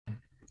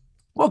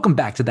Welcome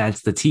back to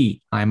That's the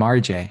T. I'm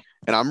RJ,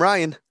 And I'm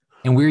Ryan.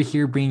 and we're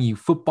here bringing you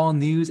football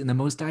news in the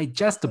most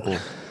digestible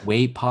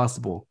way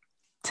possible.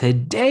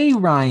 Today,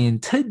 Ryan,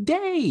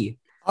 today,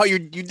 Oh, you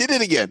did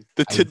it again.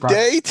 The I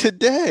brought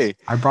today.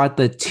 I brought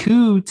the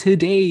two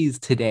todays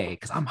today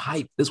because I'm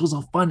hyped. This was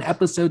a fun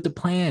episode to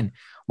plan.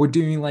 We're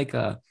doing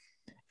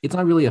it's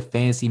not really a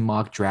fantasy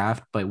mock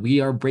draft, but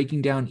we are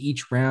breaking down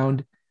each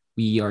round.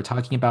 We are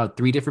talking about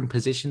three different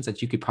positions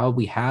that you could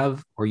probably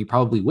have or you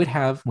probably would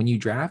have when you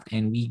draft.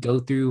 And we go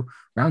through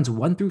rounds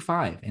 1 through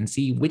 5 and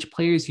see which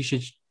players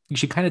you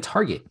should kind of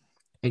target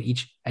at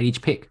each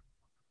pick.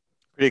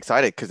 Pretty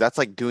excited because that's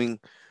like doing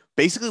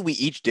basically we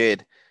each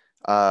did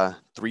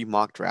three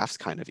mock drafts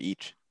kind of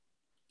each.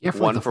 Yeah, for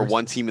like One the for first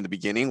one team in the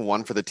beginning,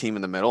 one for the team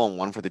in the middle, and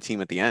one for the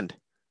team at the end.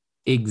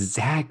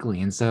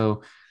 exactly. And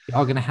so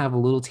y'all gonna have a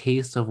little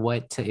taste of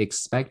what to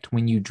expect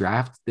when you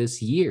draft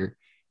this year.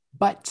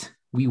 But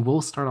we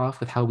will start off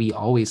with how we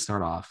always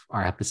start off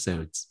our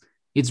episodes.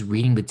 It's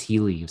reading the tea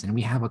leaves, and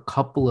we have a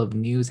couple of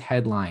news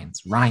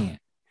headlines. Ryan,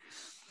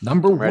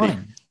 number I'm ready.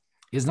 one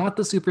is not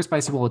the super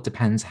spicy. Well, it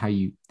depends how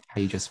you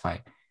just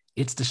fight.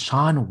 It's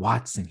Deshaun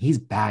Watson. He's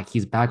back.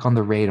 He's back on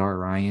the radar,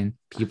 Ryan.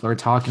 People are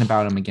talking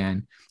about him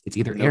again. It's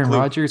either No Aaron clue.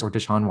 Rodgers or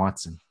Deshaun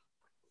Watson.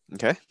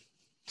 Okay.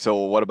 So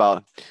what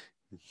about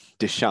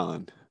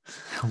Deshaun?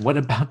 What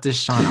about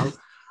Deshaun?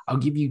 I'll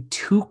give you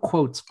two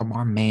quotes from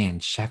our man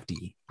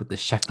Shefty with the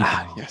Shefty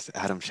Pod. Yes,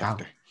 Adam God,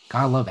 Schefter.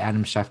 gotta love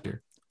Adam Schefter.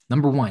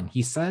 Number one,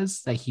 he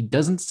says that he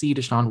doesn't see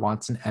Deshaun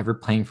Watson ever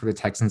playing for the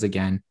Texans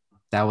again.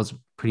 That was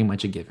pretty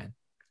much a given.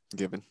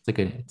 Given.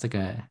 It's like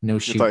a no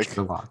It's shoot like,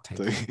 Sherlock type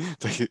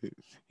thing.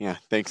 yeah,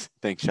 thanks,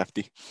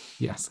 Shefty.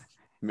 Yes,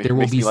 there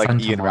will Makes be me like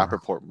sun Ian tomorrow.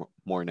 Rappaport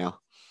more now.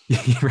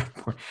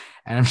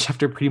 Adam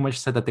Schefter pretty much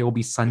said that there will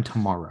be sun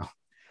tomorrow.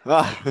 I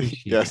Ah,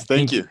 appreciate yes, that.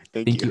 thank Thank you. you.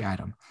 Thank Thank you. you,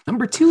 Adam.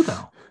 Number two,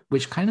 though,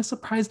 which kind of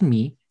surprised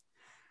me,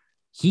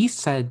 he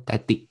said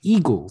that the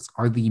Eagles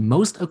are the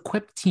most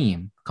equipped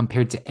team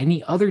compared to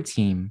any other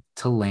team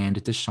to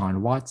land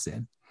Deshaun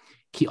Watson.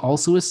 He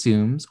also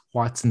assumes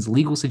Watson's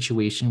legal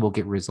situation will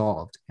get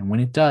resolved. And when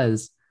it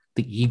does,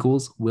 the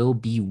Eagles will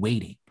be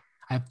waiting.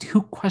 I have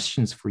two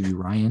questions for you,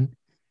 Ryan.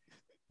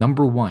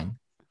 Number one,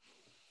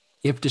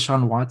 if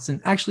Deshaun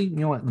Watson, actually, you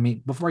know what? Let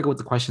me, before I go with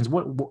the questions,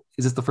 what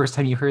is this the first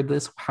time you heard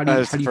this? How do you,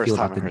 It's how the do you feel first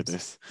time about I the heard news?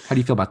 this. How do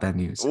you feel about that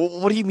news?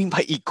 What do you mean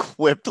by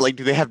equipped? Like,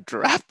 do they have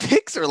draft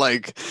picks or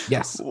like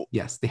Yes, w-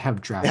 yes, they have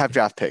they draft have picks.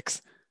 draft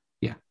picks?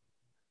 Yeah,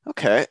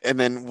 Okay. And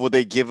then will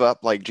they give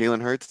up like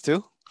Jalen Hurts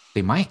too?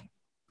 they might.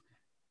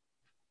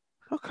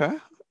 Okay.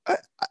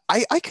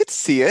 I, I could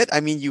see it. I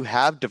mean, you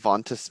have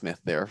Devonta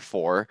Smith there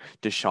for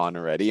Deshaun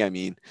already. I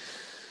mean,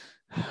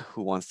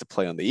 who wants to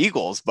play on the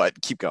Eagles?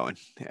 But keep going.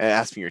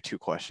 Ask me your two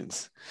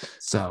questions.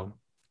 So,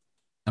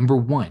 number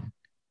one,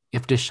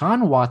 if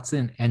Deshaun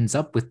Watson ends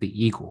up with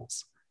the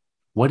Eagles,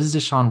 what is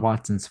Deshaun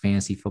Watson's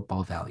fantasy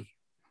football value?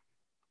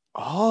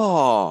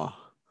 Oh,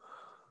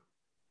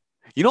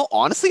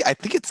 honestly, I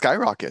think it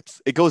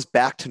skyrockets. It goes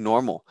back to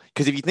normal.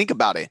 Because if you think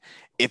about it,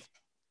 if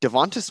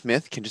Devonta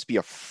Smith can just be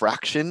a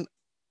fraction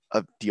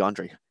of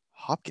DeAndre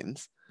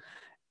Hopkins,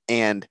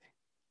 and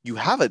you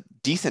have a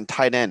decent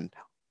tight end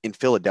in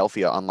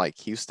Philadelphia, unlike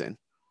Houston.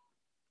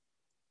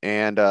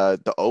 And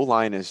the O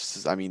line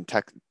is, I mean,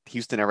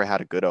 Houston never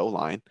had a good O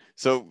line.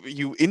 So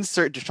you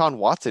insert Deshaun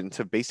Watson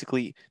to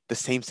basically the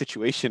same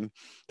situation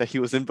that he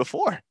was in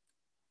before.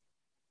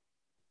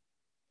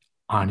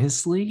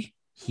 Honestly,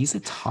 he's a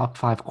top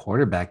five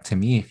quarterback to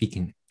me if he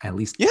can at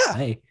least Yeah.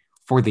 play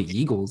for the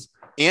Eagles.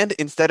 And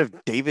instead of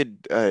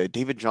David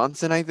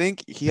Johnson, I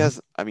think he Mhm.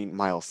 has, I mean,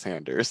 Miles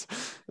Sanders.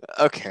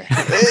 Okay.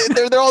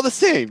 They're all the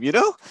same, you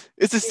know?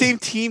 It's the same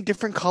team,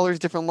 different colors,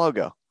 different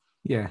logo.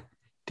 Yeah.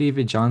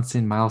 David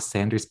Johnson, Miles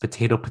Sanders,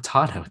 potato.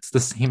 It's the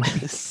same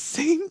thing.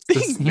 Same It's the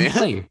thing, same man.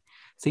 player,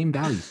 same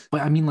value.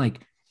 But I mean,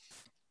 like,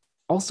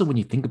 also when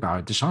you think about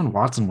it, Deshaun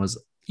Watson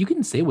was, you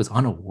can say, was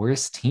on a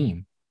worse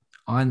team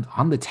on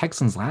the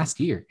Texans last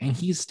year, and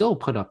he still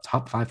put up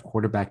top five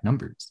quarterback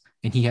numbers.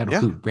 And he had Yeah,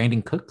 who?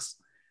 Brandon Cooks,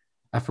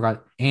 I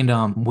forgot, and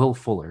Will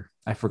Fuller.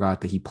 I forgot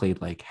that he played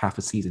like half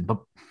a season,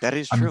 but that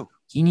is I mean, true.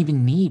 he didn't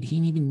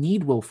even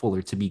need Will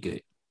Fuller to be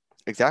good.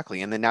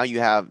 Exactly. And then now you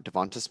have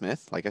Devonta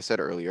Smith, like I said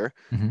earlier,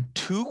 Mm-hmm.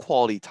 two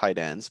quality tight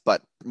ends,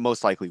 but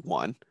most likely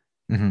one.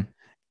 Mm-hmm.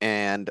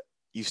 And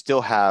you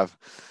still have,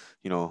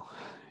 you know,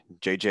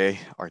 JJ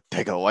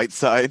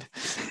Ortega-Whiteside,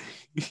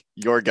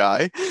 your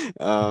guy,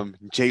 Jalen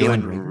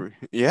Rager. Jalen.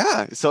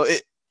 Yeah. So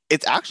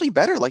it's actually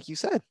better, like you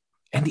said.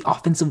 And the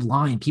offensive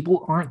line.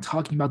 People aren't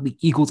talking about the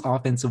Eagles'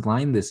 offensive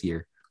line this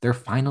year. They're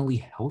finally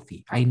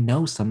healthy. I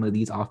know some of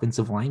these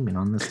offensive linemen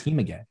on this team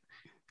again.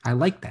 I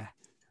like that.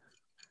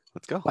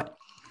 Let's go. But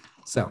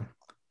so,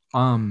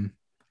 um,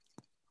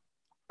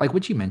 like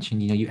what you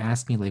mentioned, you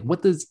asked me like,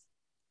 what does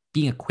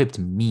being equipped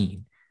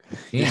mean?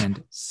 Yeah.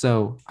 And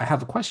so I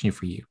have a question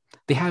for you.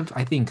 They have,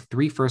 I think,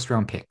 3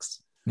 first-round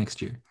picks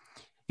next year.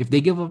 If they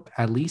give up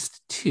at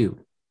least two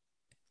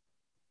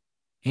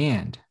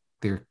and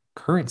their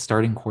current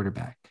starting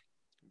quarterback,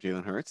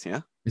 Jalen Hurts.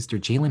 Yeah. Mr.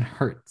 Jalen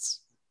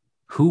Hurts,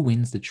 who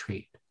wins the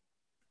trade?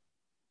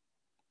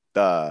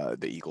 The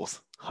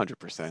Eagles,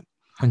 100%.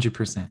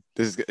 100%.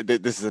 This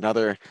is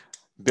another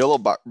Bill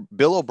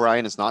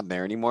O'Brien is not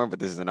there anymore, but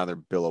this is another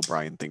Bill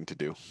O'Brien thing to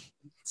do.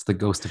 It's the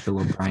ghost of Bill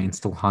O'Brien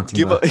still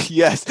haunting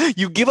Yes,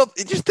 you give up.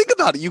 Just think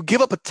about it. You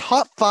give up a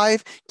top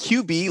 5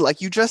 QB,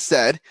 like you just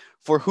said,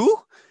 for who?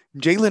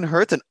 Jalen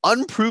Hurts, an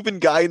unproven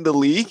guy in the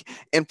league,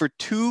 and for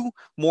 2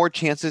 more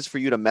chances for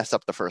you to mess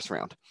up the first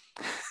round.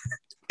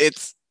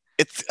 It's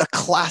a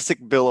classic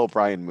Bill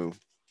O'Brien move.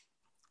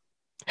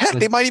 Heck,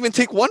 they might even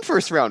take 1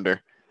 first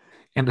rounder.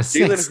 And a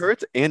Jalen 6.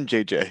 Hurts and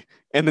JJ,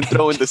 and then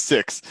throw in the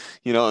 6,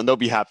 and they'll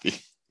be happy.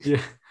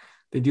 Yeah,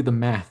 they do the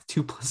math.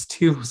 2 +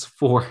 2 is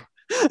 4.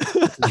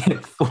 They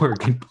get 4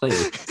 good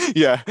players.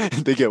 Yeah,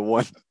 they get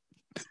 1.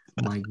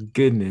 My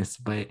goodness,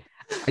 but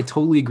I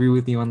totally agree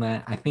with you on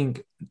that. I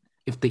think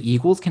if the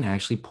Eagles can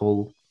actually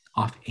pull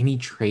off any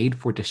trade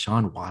for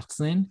Deshaun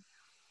Watson,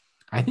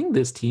 I think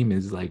this team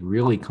is like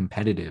really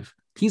competitive.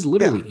 He's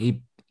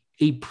literally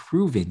a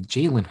proven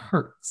Jalen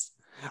Hurts.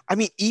 I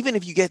mean, even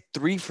if you get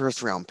 3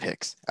 first-round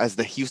picks as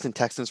the Houston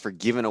Texans for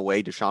giving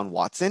away Deshaun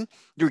Watson,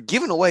 you're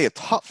giving away a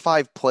top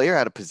 5 player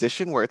at a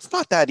position where it's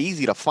not that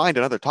easy to find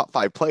another top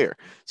 5 player.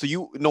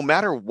 So no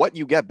matter what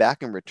you get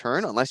back in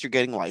return, unless you're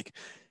getting like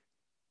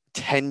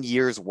 10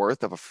 years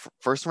worth of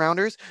first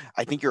rounders,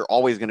 I think you're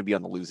always going to be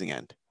on the losing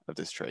end of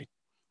this trade.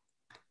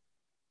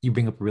 You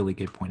bring up a really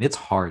good point. It's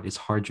hard. It's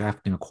hard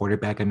drafting a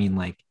quarterback. I mean,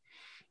 like,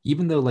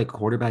 even though like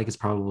quarterback is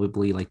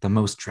probably like the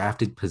most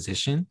drafted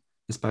position,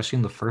 especially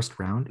in the first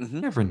round,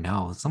 you never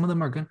know. Some of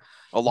them are good.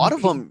 A lot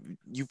of them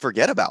you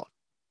forget about.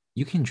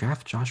 You can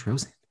draft Josh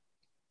Rosen.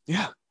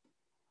 Yeah.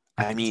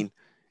 I mean,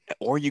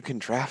 or you can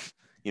draft,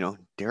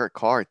 Derek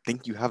Carr,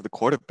 think you have the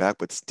quarterback,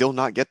 but still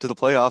not get to the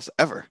playoffs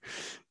ever.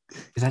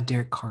 Is that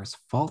Derek Carr's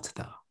fault,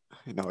 though?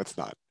 No, it's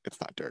not.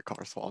 It's not Derek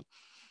Carr's fault.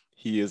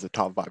 He is a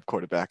top 5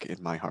 quarterback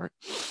in my heart.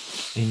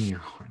 In your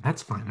heart.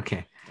 That's fine.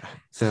 Okay.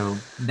 So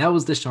that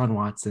was Deshaun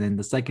Watson. And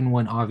the second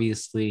one,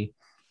 obviously,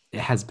 it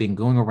has been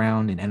going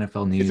around in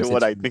NFL news. Is it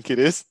what I think it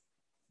is?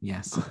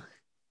 Yes.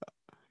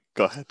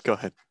 Go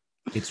ahead.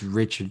 It's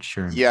Richard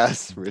Sherman.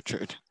 Yes,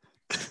 Richard.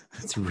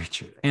 It's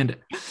Richard. And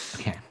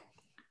okay,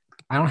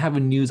 I don't have a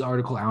news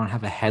article. I don't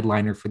have a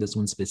headliner for this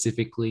one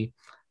specifically.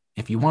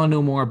 If you want to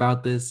know more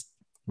about this,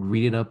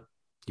 read it up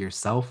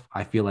yourself.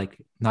 I feel like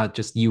not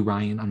just you,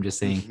 Ryan. I'm just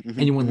saying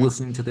anyone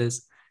listening to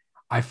this,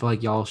 I feel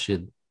like y'all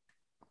should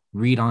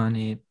read on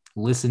it,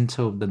 listen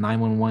to the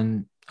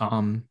 911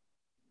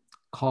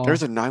 call.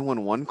 There's a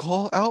 911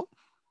 call out?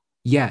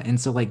 Yeah. And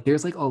so like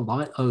there's like a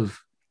lot of,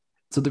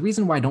 so the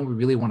reason why I don't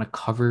really want to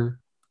cover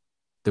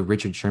the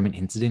Richard Sherman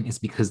incident is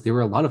because there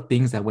were a lot of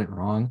things that went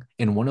wrong.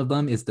 And one of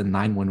them is the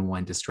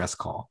 911 distress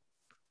call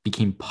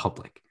became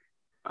public.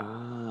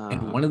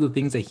 And one of the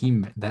things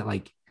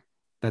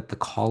that the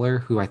caller,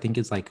 who I think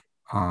is like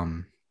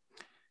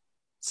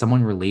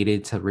someone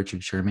related to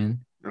Richard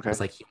Sherman,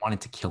 was like he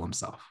wanted to kill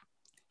himself.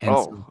 And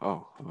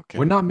okay.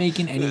 We're not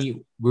making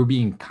any, we're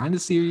being kind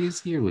of serious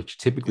here, which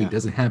typically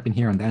doesn't happen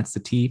here on That's the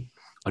Tea.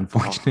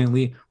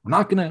 Unfortunately, we're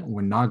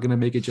not gonna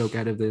make a joke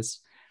out of this.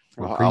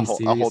 I'll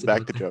hold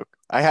back the joke.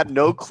 I had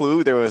no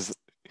clue there was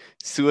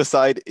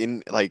suicide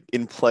in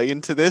play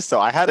into this, so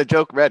I had a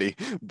joke ready,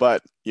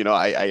 but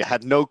I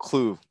had no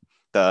clue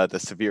the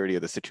severity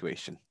of the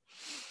situation.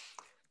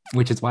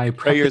 Which is why I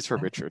prayers for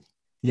Richard.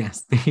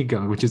 Yes, there you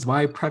go. Which is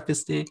why I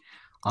prefaced it.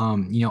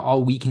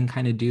 All we can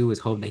kind of do is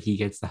hope that he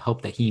gets the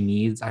help that he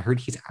needs. I heard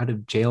he's out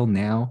of jail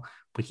now,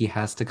 but he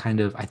has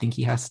to I think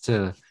he has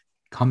to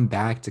come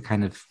back to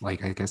kind of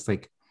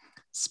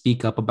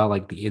speak up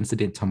about the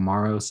incident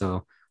tomorrow.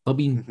 So there'll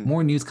be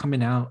more news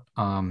coming out.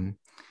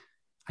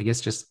 I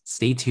guess just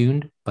stay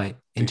tuned. But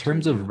in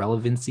terms of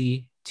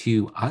relevancy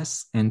to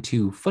us and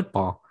to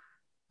football,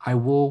 I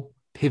will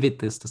pivot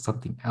this to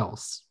something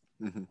else,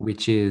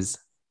 which is,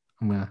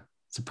 I'm going to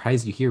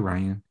surprise you here,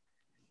 Ryan.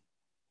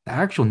 The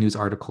actual news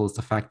article is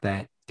the fact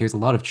that there's a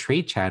lot of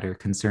trade chatter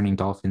concerning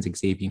Dolphins'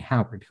 Xavier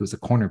Howard, who's a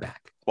cornerback.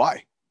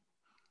 Why?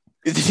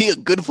 Is he a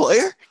good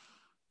player?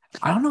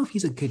 I don't know if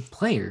he's a good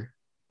player,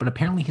 but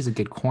apparently he's a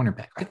good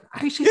cornerback.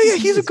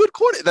 He's a good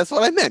corner. That's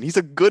what I meant. He's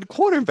a good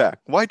cornerback.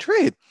 Why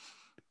trade?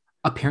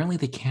 Apparently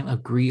they can't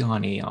agree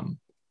on a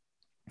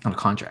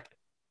contract.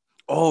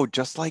 Oh,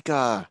 just like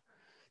there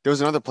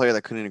was another player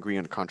that couldn't agree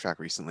on a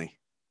contract recently.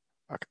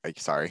 Okay,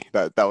 sorry,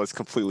 that was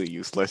completely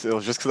useless. It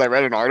was just because I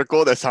read an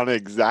article that sounded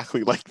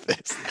exactly like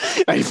this.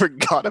 I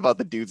forgot about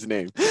the dude's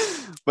name.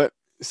 But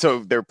so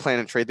they're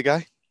planning to trade the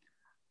guy?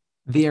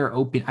 They're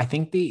open. I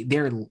think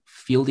they're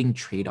fielding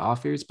trade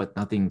offers, but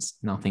nothing's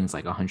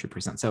like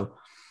 100%. So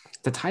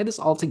to tie this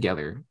all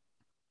together,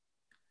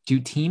 do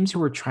teams who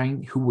were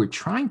trying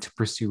to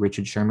pursue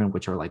Richard Sherman,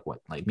 which are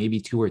maybe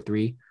 2 or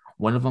 3,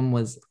 one of them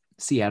was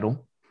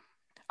Seattle.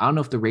 I don't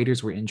know if the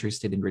Raiders were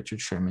interested in Richard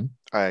Sherman.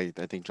 I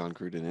think John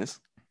Gruden is.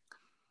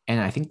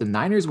 And I think the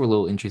Niners were a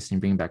little interested in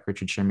bringing back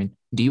Richard Sherman.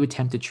 Do you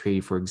attempt to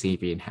trade for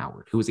Xavier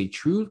Howard, who is a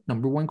true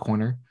number 1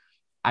 corner?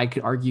 I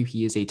could argue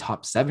he is a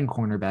top 7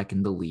 cornerback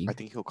in the league. I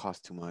think he'll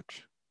cost too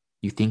much.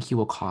 You think he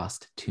will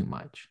cost too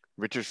much?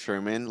 Richard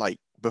Sherman,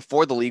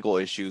 before the legal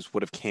issues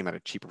would have came at a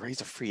cheaper rate.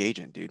 He's a free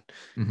agent, dude.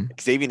 Mhm.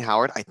 Xavier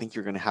Howard, I think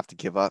you're going to have to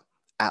give up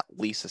at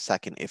least a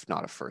second, if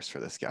not a first, for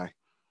this guy.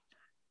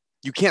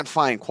 You can't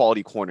find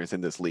quality corners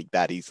in this league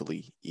that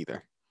easily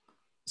either.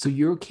 So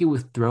you're okay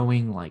with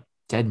throwing like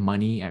dead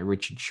money at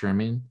Richard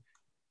Sherman,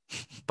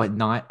 but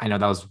not, I know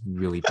that was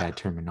really bad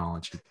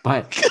terminology,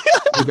 but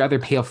you'd rather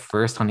pay a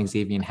first on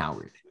Xavier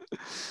Howard.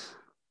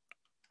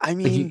 I Like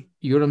mean,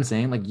 you know what I'm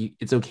saying? Like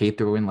it's okay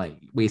throwing like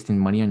wasting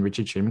money on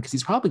Richard Sherman because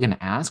he's probably going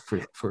to ask for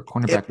a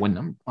cornerback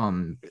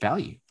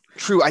value.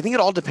 true. I think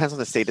it all depends on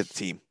the state of the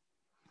team.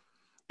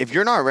 If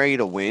you're not ready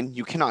to win,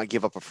 you cannot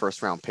give up a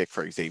first round pick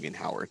for Xavier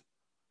Howard.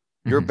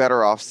 You're Mhm.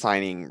 better off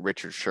signing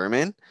Richard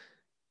Sherman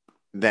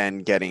than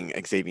getting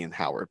Xavier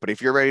Howard. But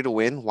if you're ready to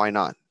win, why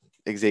not?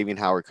 Xavier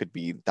Howard could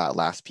be that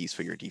last piece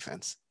for your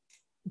defense.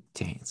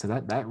 Dang, so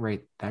that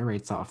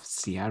rates off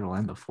Seattle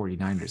and the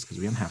 49ers because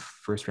we don't have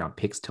first round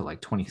picks till like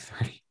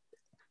 2030.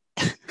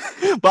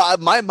 But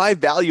my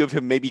value of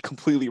him may be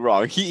completely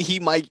wrong. He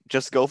might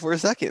just go for a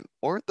second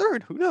or a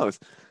third. Who knows?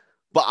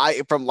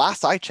 But from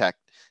last I checked,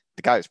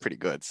 the guy was pretty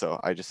good.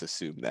 So I just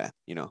assumed that,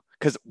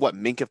 because what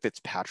Minkah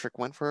Fitzpatrick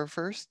went for a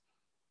first?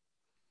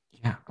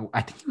 Yeah,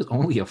 I think he was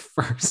only a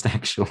first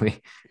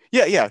actually.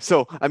 Yeah.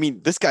 So I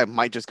mean, this guy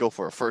might just go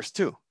for a first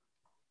too.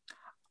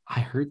 I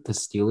heard the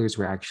Steelers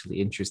were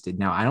actually interested.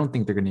 Now, I don't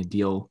think they're going to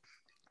deal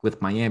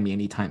with Miami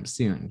anytime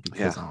soon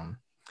because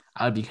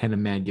I would be kind of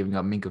mad giving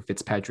up Minkah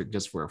Fitzpatrick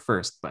just for a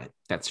first, but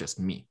that's just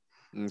me.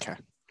 Okay.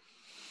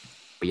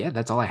 But yeah,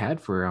 that's all I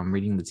had for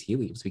reading the tea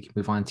leaves. We can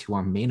move on to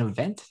our main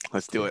event.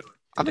 Let's do it.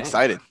 I'm today.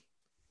 excited.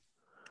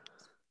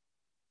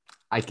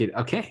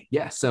 Okay.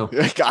 Yeah. So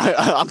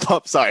I'm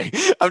pumped. Sorry.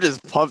 I'm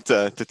just pumped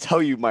to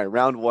tell you my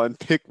round one,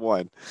 pick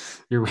one.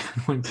 Your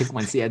round one, pick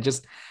one. So yeah,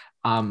 just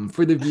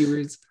for the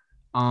viewers,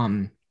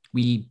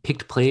 we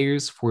picked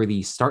players for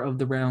the start of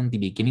the round, the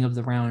beginning of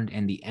the round,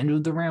 and the end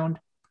of the round.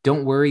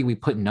 Don't worry, we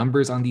put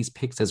numbers on these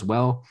picks as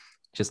well,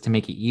 just to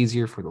make it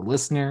easier for the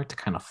listener to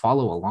kind of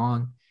follow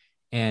along.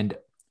 And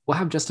we'll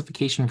have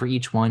justification for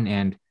each one.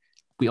 And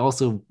we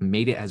also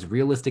made it as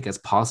realistic as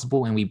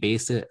possible. And we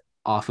base it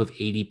off of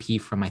ADP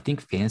from, I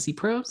think, Fantasy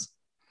Pros.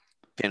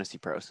 Fantasy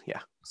Pros, yeah.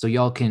 So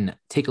y'all can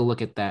take a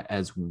look at that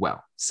as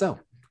well. So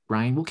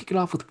Ryan, we'll kick it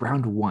off with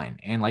round one.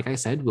 And like I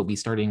said, we'll be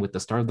starting with the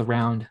start of the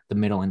round, the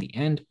middle, and the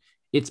end.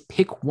 It's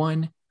pick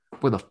one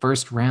for the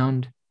first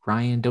round.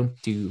 Ryan,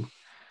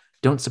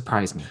 don't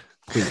surprise me.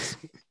 Please.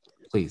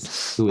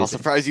 Please. I'll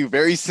surprise you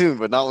very soon,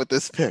 but not with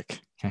this pick.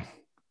 Okay.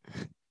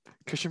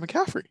 Christian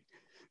McCaffrey.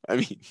 I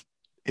mean,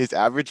 his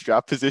average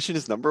draft position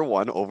is number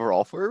one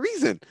overall for a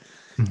reason.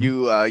 Mm-hmm.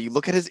 You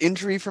look at his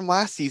injury from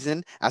last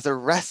season as a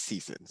rest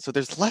season. So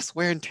there's less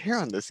wear and tear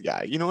on this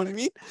guy. You know what I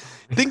mean?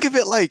 Think of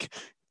it like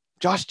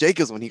Josh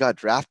Jacobs when he got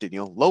drafted,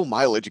 low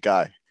mileage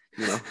guy.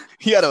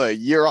 He had a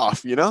year off,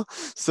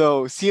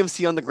 So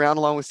CMC on the ground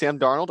along with Sam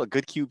Darnold, a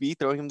good QB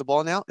throwing him the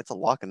ball now. It's a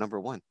lock at number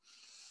one.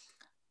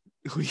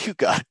 Who you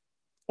got?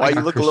 Why you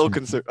look Christian. A little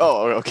concerned?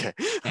 Oh, okay.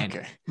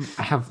 Okay.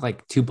 I have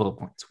like 2 bullet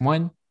points.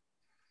 One,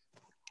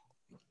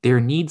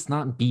 there needs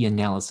not be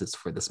analysis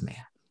for this man.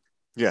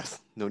 Yes,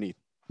 no need.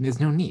 There's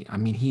no need. I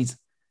mean, he's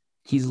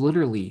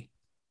literally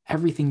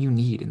everything you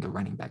need in the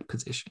running back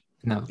position.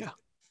 No, yeah.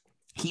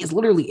 He is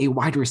literally a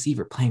wide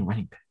receiver playing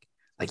running back.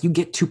 Like you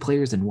get 2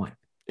 players in one.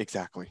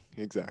 Exactly.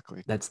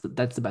 That's the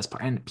best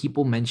part. And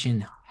people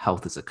mention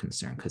health is a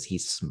concern because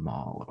he's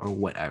small or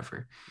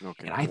whatever.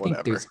 Okay. And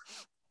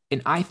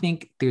I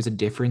think there's a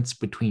difference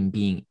between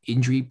being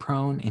injury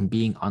prone and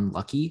being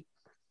unlucky.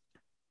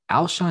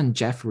 Alshon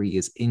Jeffrey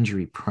is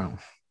injury prone.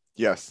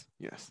 Yes.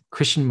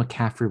 Christian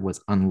McCaffrey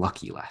was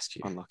unlucky last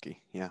year.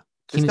 Unlucky, yeah.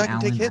 Keenan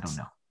Allen, take hits. I don't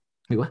know.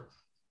 Wait, what?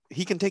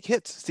 He can take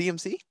hits.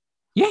 CMC?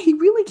 Yeah, he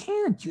really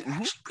can. He's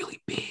actually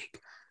really big.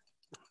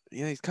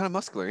 Yeah, he's kind of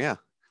muscular, yeah.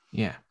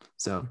 Yeah.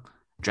 So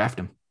draft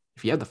him.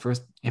 If you have the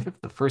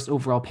first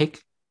overall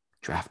pick,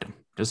 draft him.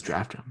 Just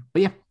draft him.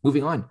 But yeah,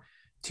 moving on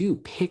to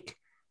pick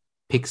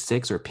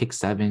 6 or pick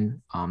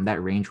 7,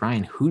 that range.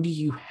 Ryan, who do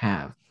you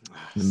have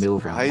in the middle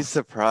of round?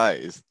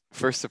 Surprise.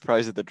 First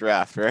surprise of the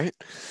draft, right?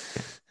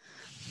 Okay.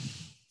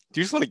 Do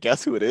you just want to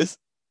guess who it is?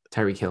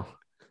 Tyreek Hill.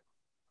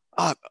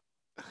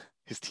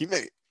 His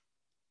teammate.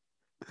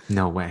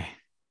 No way.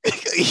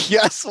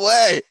 Yes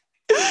way.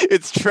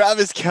 It's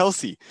Travis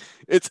Kelce.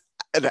 It's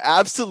an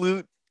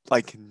absolute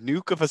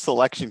nuke of a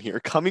selection here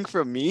coming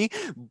from me,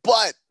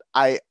 but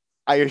I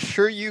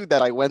assure you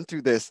that I went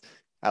through this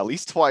at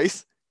least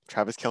twice.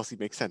 Travis Kelce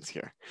makes sense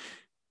here.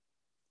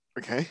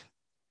 Okay.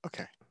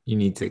 You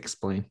need to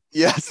explain.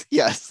 Yes.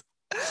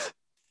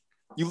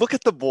 You look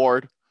at the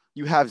board,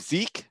 you have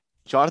Zeke,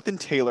 Jonathan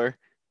Taylor,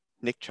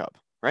 Nick Chubb,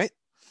 right?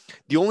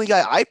 The only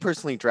guy I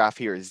personally draft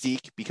here is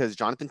Zeke because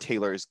Jonathan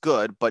Taylor is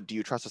good, but do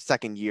you trust a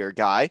second-year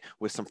guy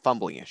with some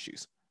fumbling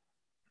issues?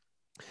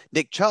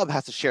 Nick Chubb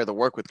has to share the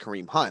work with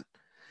Kareem Hunt.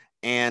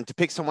 And to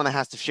pick someone that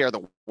has to share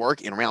the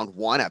work in round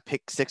 1 at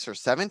pick 6 or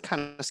 7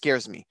 kind of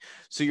scares me.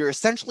 So you're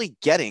essentially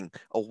getting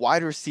a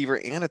wide receiver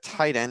and a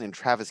tight end in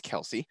Travis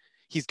Kelce.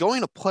 He's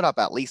going to put up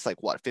at least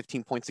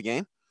 15 points a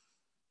game.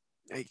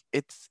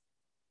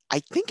 I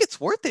think it's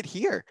worth it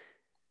here.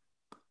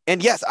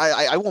 And yes,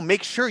 I will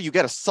make sure you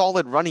get a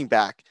solid running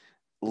back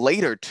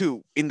later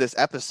too in this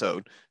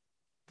episode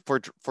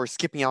for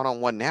skipping out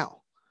on one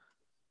now.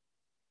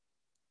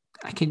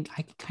 I could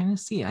kind of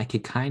see it. I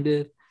could kind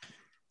of.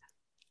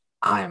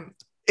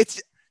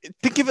 It's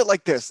think of it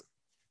like this.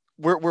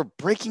 We're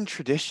breaking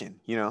tradition,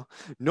 you know.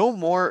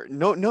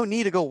 No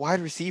need to go wide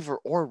receiver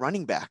or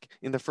running back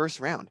in the first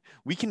round.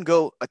 We can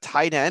go a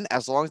tight end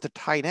as long as the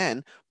tight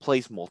end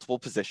plays multiple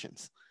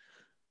positions.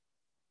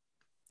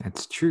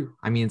 That's true.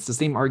 I mean, it's the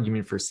same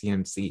argument for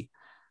CMC.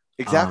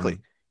 Exactly.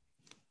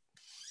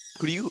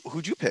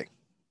 Who'd you pick?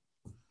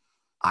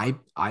 I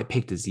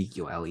picked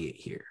Ezekiel Elliott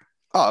here.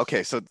 Oh,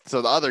 okay. So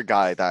the other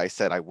guy that I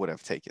said I would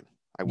have taken.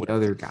 The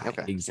other guy,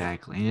 okay.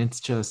 Exactly. And it's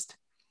just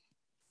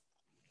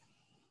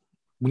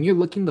when you're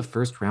looking the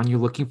first round, you're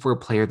looking for a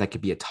player that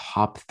could be a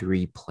top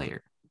 3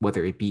 player,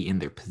 whether it be in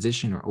their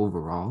position or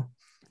overall.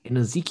 And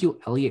Ezekiel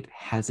Elliott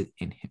has it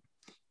in him.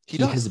 He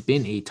has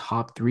been a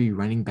top 3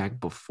 running back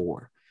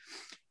before.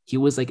 He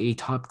was like a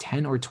top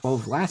 10 or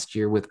 12 last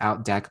year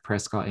without Dak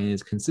Prescott and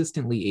is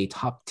consistently a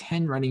top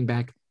 10 running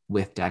back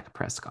with Dak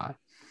Prescott.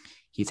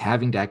 He's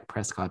having Dak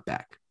Prescott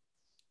back.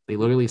 They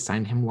literally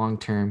signed him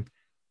long-term.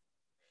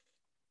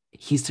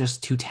 He's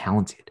just too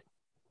talented.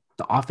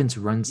 The offense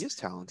runs. He is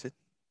talented.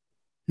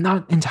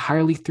 Not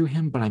entirely through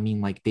him, but I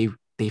mean, like they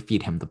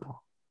feed him the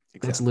ball.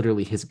 Exactly. That's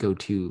literally his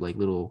go-to, like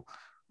little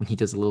when he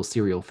does a little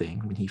cereal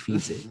thing when he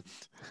feeds it,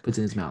 puts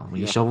it in his mouth.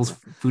 When he shovels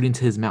food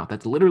into his mouth,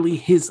 that's literally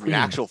his thing.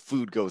 Actual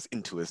food goes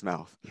into his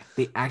mouth.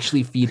 They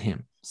actually feed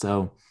him.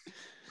 So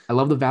I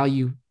love the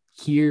value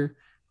here.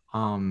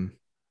 The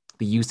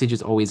usage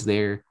is always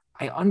there.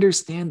 I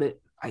understand that.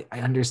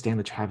 I understand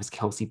the Travis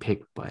Kelce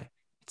pick, but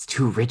it's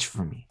too rich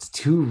for me. It's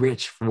too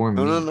rich for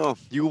me. No.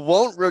 You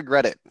won't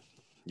regret it.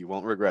 You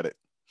won't regret it.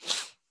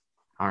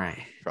 All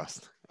right.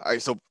 Trust. All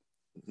right. So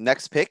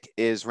next pick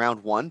is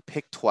round 1,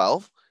 pick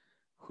 12.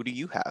 Who do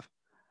you have?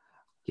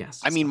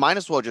 Yes. I mean, might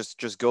as well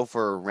just go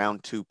for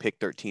round 2, pick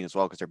 13 as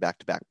well, because they're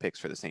back-to-back picks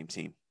for the same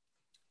team.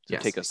 So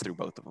take us through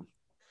both of them.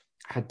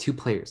 I had 2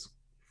 players.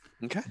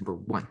 Okay. Number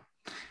 1.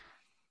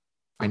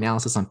 My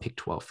analysis on pick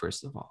 12,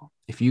 first of all.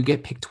 If you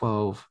get pick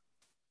 12,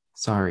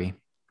 sorry,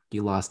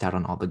 you lost out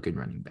on all the good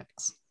running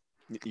backs.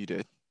 You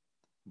did.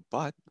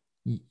 But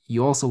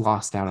you also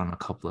lost out on a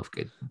couple of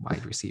good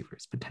wide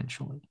receivers,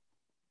 potentially.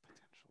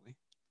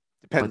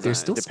 Depends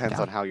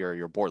on how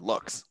your board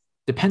looks.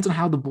 Depends on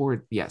how the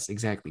board, yes,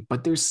 exactly.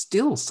 But there's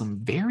still some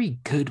very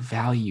good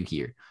value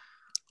here.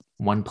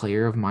 One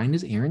player of mine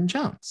is Aaron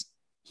Jones.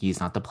 He's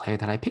not the player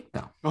that I picked,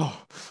 though.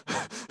 Oh,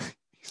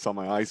 you saw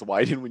my eyes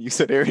widen when you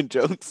said Aaron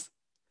Jones.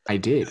 I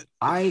did.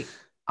 I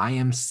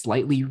am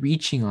slightly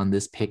reaching on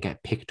this pick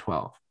at pick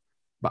 12,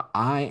 but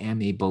I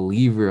am a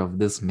believer of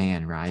this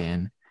man,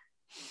 Ryan.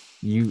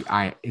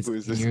 It's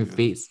in your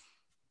face.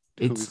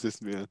 Who is this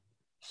man?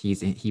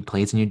 He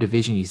plays in your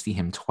division. You see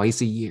him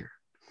twice a year.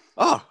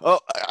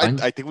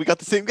 I think we got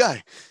the same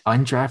guy.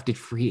 Undrafted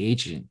free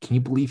agent. Can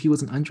you believe he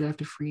was an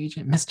undrafted free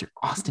agent? Mr.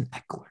 Austin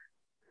Ekeler.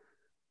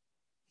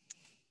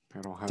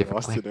 I don't have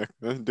Austin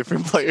Ekeler.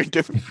 Different player.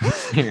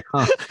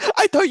 Huh?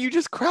 I thought you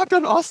just crapped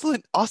on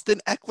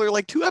Austin Ekeler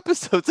like 2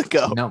 episodes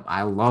ago. No,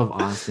 I love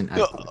Austin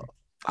Ekeler. Okay.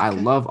 I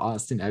love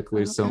Austin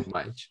Ekeler so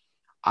much.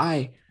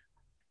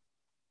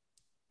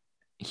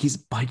 He's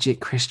budget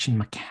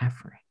Christian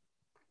McCaffrey.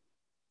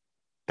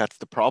 That's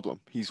the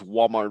problem. He's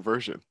Walmart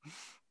version.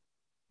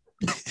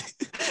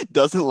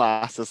 Doesn't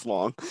last as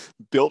long.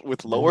 Built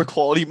with lower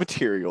quality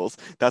materials.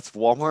 That's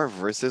Walmart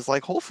versus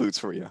like Whole Foods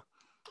for you.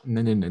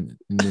 No.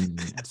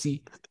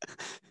 See,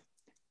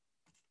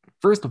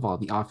 first of all,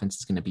 the offense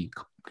is going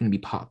to be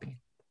popping.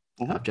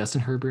 Justin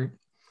Herbert.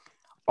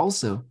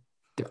 Also,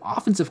 their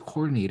offensive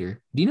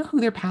coordinator. Do you know who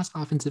their past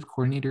offensive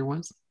coordinator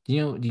was? Do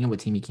you know what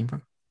team he came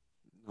from?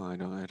 No, I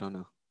don't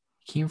know.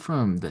 He came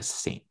from the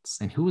Saints.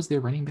 And who was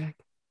their running back?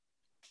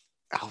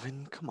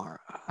 Alvin Kamara.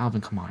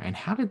 And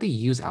how did they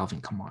use Alvin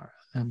Kamara?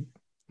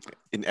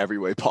 In every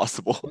way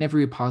possible. But they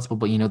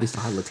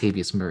still had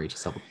Latavius Murray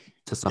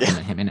to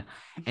supplement him.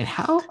 And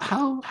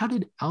how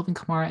did Alvin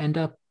Kamara end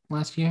up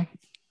last year?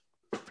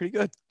 Pretty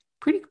good.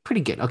 Pretty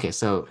good. Okay,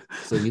 so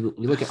we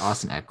look at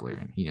Austin Ekeler,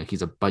 and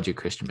he's a budget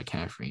Christian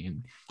McCaffrey,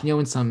 and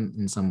in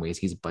some ways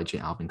he's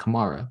budget Alvin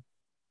Kamara.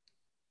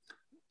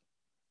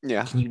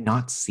 Yeah. Can you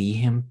not see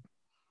him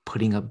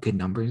putting up good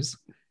numbers?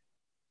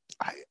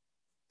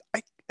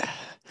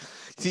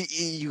 See,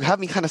 you have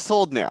me kind of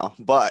sold now,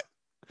 but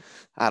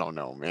I don't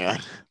know, man.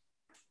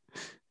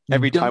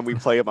 Every time we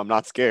play him, I'm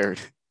not scared.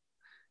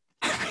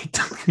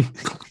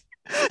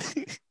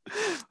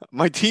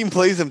 My team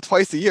plays him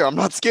twice a year. I'm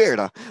not scared.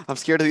 I'm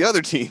scared of the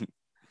other team.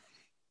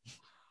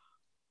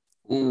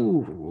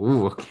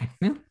 Ooh, okay.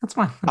 Yeah, that's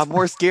fine. I'm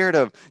more scared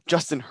of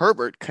Justin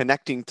Herbert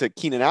connecting to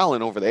Keenan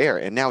Allen over the air,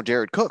 and now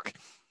Jared Cook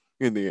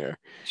in the air.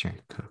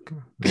 Jared Cook.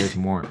 There's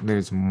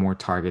more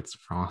targets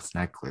for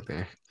Austin Ekeler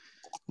there.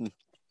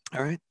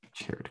 All right.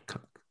 Jared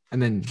Cook.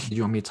 And then, did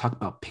you want me to talk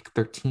about pick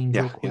 13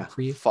 real quick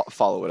for you?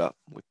 Follow it up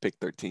with pick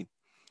 13.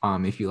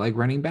 If you like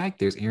running back,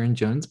 there's Aaron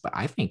Jones, but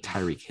I think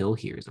Tyreek Hill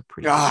here is a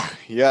pretty good Ah,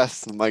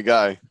 yes, my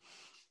guy,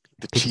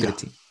 the pick cheetah.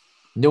 13.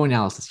 No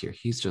analysis here.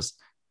 He's just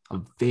a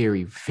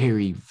very,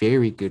 very,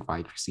 very good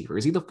wide receiver.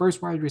 Is he the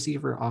first wide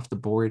receiver off the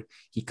board?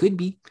 He could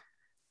be,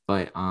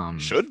 but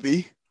Should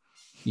be.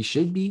 he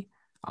should be.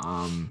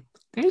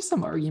 There's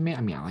some argument.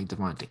 I mean, I like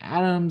Devontae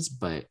Adams,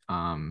 but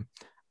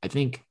I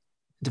think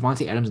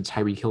Devontae Adams and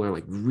Tyreek Hill are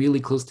like really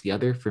close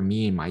together for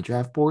me in my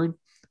draft board.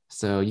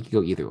 So you could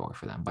go either or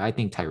for them. But I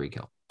think Tyreek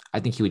Hill. I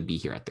think he would be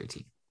here at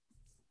 13.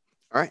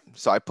 All right.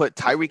 So I put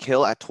Tyreek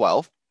Hill at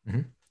 12.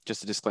 Mhm.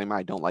 Just a disclaimer,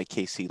 I don't like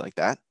KC like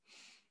that.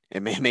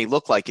 It may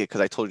look like it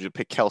because I told you to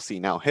pick Kelsey,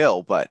 now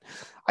Hill, but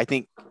I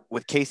think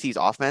with KC's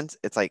offense,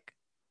 it's like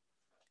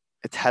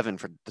it's heaven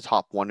for the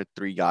top 1 to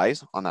 3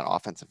 guys on that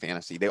offense in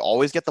fantasy. They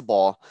always get the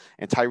ball,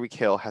 and Tyreek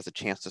Hill has a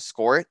chance to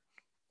score it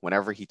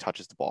whenever he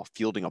touches the ball,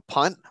 fielding a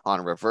punt, on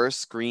a reverse,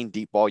 screen,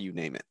 deep ball, you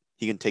name it.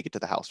 He can take it to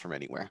the house from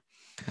anywhere.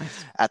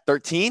 Nice. At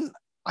 13,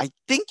 I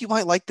think you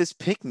might like this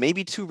pick.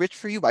 Maybe too rich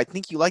for you, but I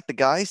think you like the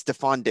guy,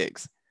 Stephon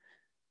Diggs.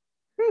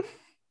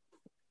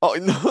 Oh,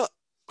 no.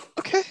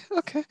 Okay.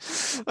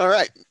 All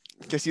right.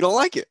 Guess you don't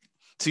like it.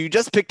 So you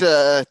just picked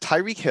a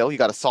Tyreek Hill. You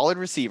got a solid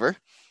receiver.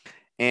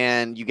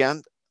 And you get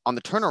on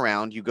the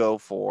turnaround, you go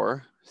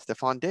for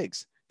Stephon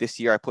Diggs. This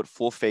year, I put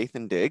full faith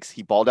in Diggs.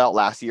 He balled out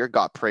last year,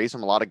 got praise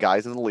from a lot of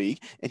guys in the league,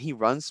 and he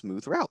runs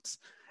smooth routes.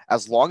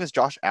 As long as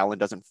Josh Allen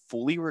doesn't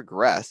fully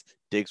regress,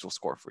 Diggs will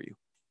score for you.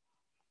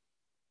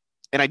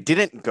 And I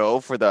didn't go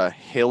for the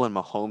Hill and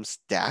Mahomes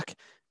stack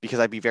because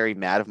I'd be very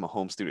mad if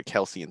Mahomes threw to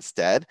Kelsey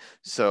instead.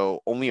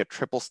 So only a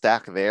triple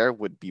stack there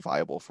would be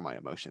viable for my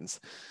emotions.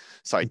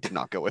 So I did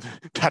not go with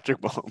Patrick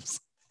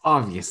Mahomes.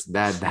 Obvious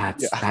that's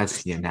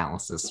the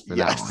analysis for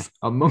that one.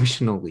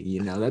 Emotionally,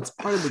 that's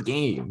part of the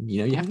game.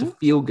 You have to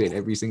feel good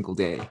every single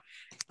day.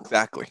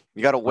 Exactly.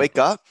 You got to wake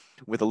up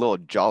with a little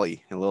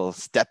jolly, a little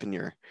step in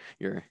your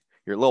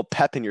little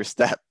pep in your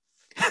step.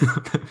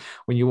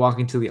 When you walk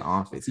into the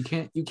office, you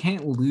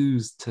can't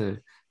lose to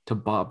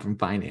Bob from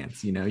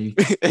finance. You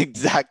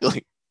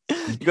Exactly.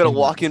 You got to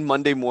walk in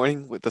Monday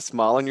morning with a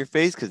smile on your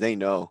face because they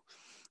know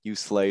you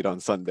slayed on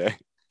Sunday.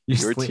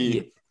 Your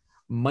team.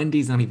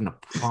 Monday's not even a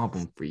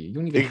problem for you. You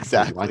don't even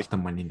have to watch the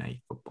Monday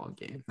night football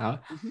game.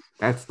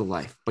 That's the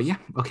life. But yeah,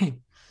 okay.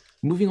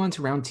 Moving on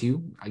to round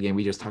 2. Again,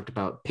 we just talked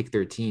about pick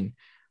 13.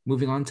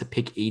 Moving on to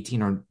pick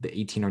 18 or the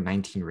 18 or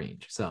 19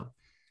 range. So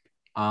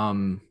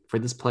for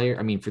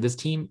this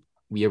team,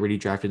 we already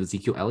drafted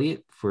Ezekiel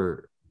Elliott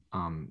for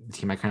the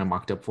team I kind of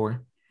mocked up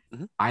for.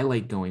 Mm-hmm. I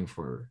like going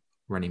for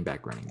running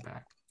back.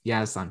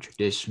 Yes, I'm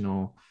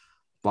traditional,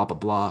 blah, blah,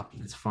 blah.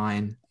 It's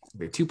fine.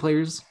 There are 2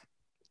 players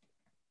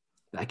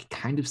that I could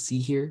kind of see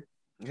here.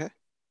 Okay.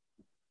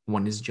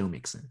 One is Joe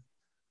Mixon.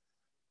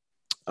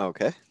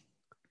 Okay.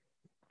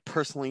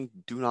 Personally,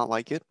 do not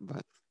like it,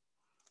 but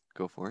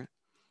go for it.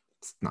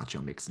 It's not Joe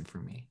Mixon for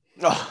me.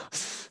 Oh,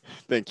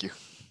 thank you.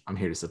 I'm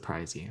here to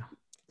surprise you.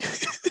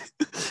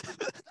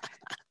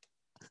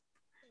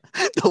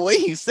 The way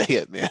you say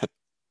it, man.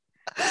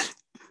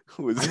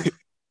 Who is it?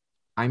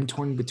 I'm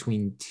torn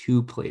between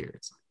 2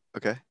 players.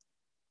 Okay.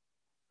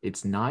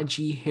 It's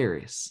Najee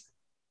Harris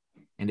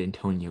and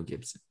Antonio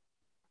Gibson.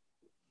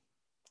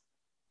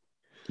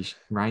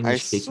 I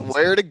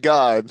swear to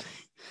God,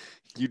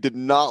 you did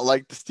not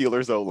like the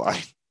Steelers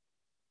O-line.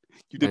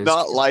 You did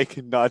not like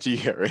Najee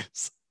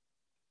Harris.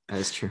 That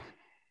is true.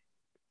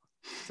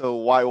 So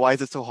why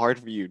is it so hard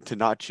for you to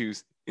not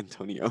choose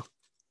Antonio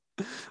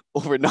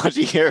over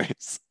Najee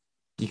Harris?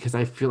 Because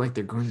I feel like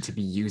they're going to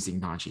be using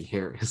Najee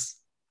Harris.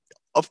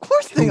 Of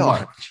course they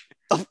are.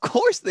 Of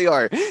course they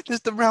are.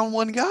 Just the round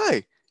 1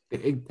 guy.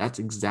 That's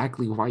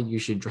exactly why you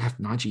should draft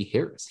Najee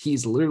Harris.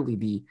 He's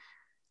literally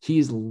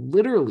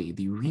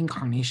the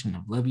reincarnation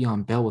of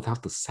Le'Veon Bell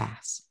without the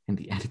sass and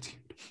the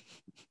attitude.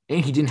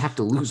 And he didn't have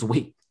to lose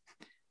weight.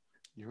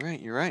 You're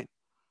right.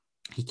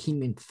 He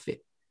came in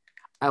fit.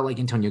 I like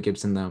Antonio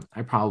Gibson, though.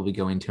 I'd probably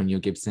go Antonio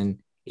Gibson,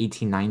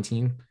 18,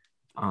 19.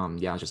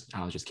 Yeah,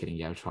 I was just kidding.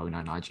 Yeah, it's probably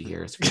not Najee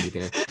Harris for me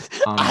there.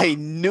 I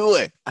knew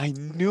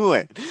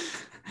it.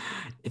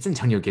 It's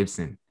Antonio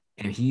Gibson,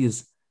 and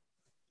he's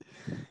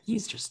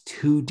just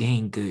too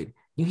dang good.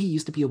 He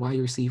used to be a wide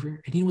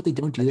receiver, and you know what they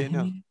don't do to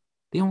him?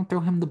 They don't throw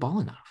him the ball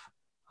enough.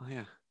 Oh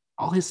yeah.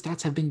 All his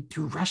stats have been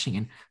through rushing,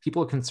 and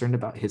people are concerned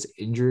about his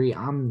injury.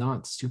 I'm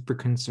not super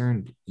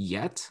concerned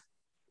yet.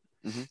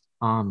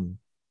 Mm-hmm.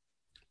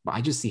 But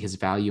I just see his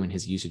value and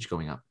his usage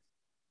going up.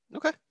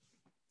 Okay.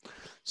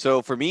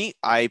 So for me,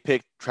 I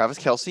picked Travis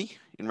Kelce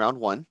in round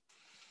 1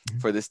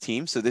 for this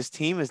team. So this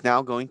team is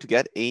now going to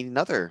get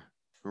another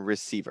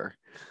receiver,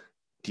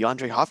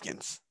 DeAndre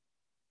Hopkins.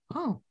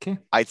 Oh, okay.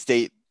 I'd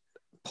stay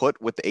put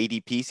with the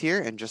ADPs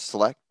here and just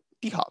select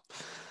D-Hop.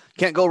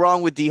 Can't go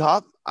wrong with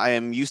D-Hop. I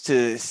am used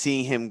to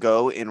seeing him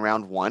go in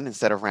round 1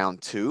 instead of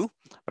round 2,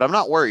 but I'm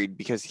not worried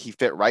because he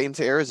fit right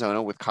into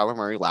Arizona with Kyler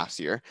Murray last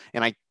year,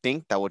 and I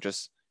think that will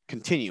just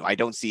continue. I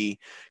don't see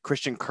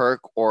Christian Kirk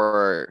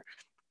or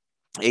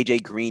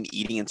AJ Green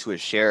eating into a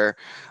share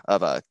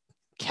of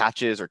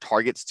catches or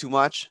targets too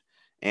much,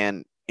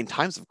 and in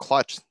times of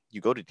clutch,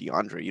 you go to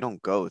DeAndre. You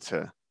don't go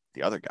to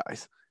the other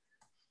guys.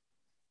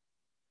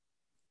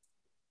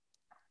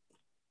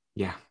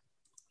 Yeah,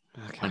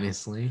 Okay.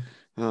 honestly.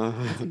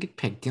 That's a good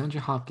pick. DeAndre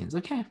Hopkins.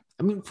 Okay.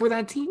 I mean, for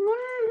that team.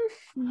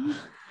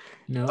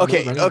 No,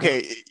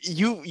 Okay.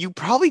 You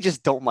probably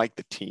just don't like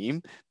the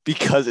team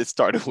because it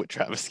started with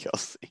Travis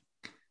Kelce.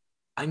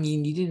 I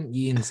mean, you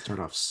didn't start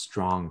off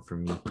strong for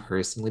me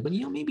personally, but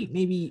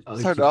maybe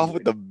Started off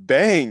with a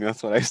bang.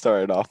 That's what I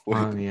started off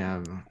with.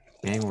 yeah,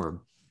 bang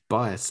or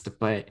bust.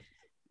 But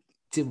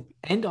to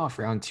end off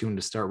round 2 and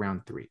to start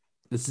round 3,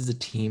 this is a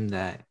team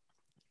that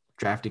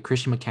drafted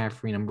Christian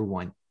McCaffrey number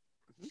 1.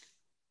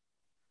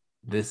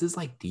 This is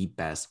like the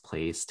best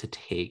place to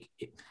take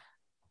it.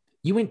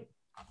 You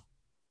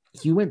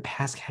went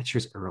pass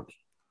catchers early,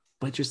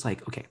 but just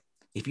like, okay,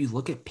 if you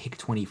look at pick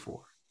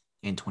 24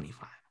 and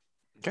 25,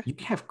 okay, you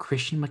have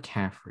Christian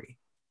McCaffrey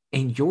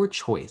and your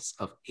choice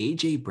of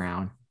AJ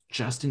Brown,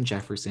 Justin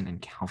Jefferson, and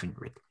Calvin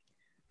Ridley.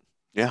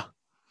 Yeah,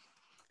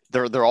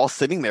 they're all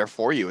sitting there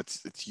for you.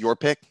 It's your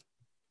pick.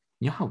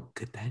 You know how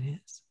good that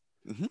is?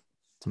 Mm-hmm.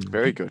 It's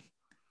very good.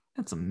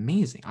 That's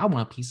amazing. I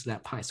want a piece of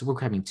that pie. So we're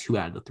grabbing 2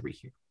 out of the 3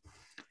 here.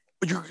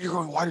 You're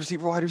going wide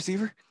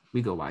receiver?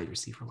 We go wide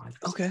receiver.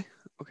 Okay.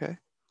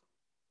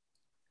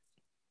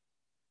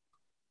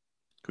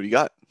 Who do you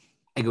got?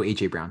 I go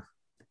AJ Brown.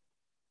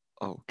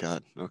 Oh,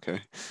 God.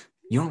 Okay.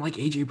 You don't like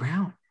AJ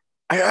Brown?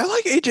 I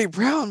like AJ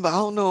Brown, but I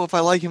don't know if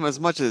I like him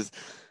as much as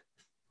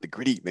the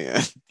gritty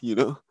man, you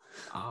know?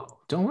 Oh,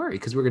 don't worry,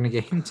 because we're going to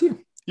get him too.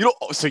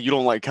 So you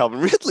don't like Calvin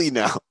Ridley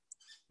now?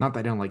 Not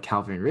that I don't like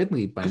Calvin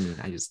Ridley, but I mean,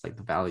 I just like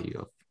the value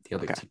of the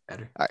other two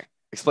better. All right.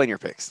 Explain your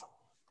picks.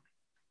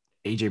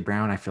 AJ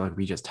Brown, I feel like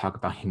we just talk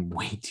about him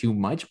way too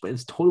much, but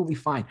it's totally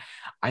fine.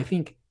 I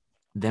think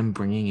them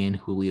bringing in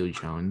Julio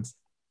Jones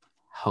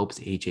helps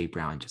AJ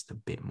Brown just a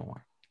bit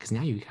more, because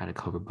now you got to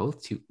cover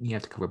both two. You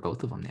have to cover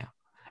both of them now.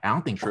 I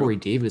don't think Corey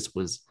Davis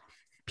was.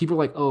 People are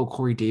like, oh,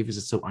 Corey Davis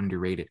is so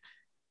underrated.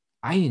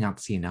 I did not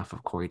see enough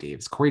of Corey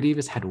Davis. Corey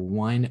Davis had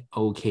one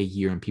okay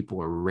year, and people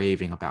were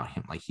raving about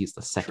him like he's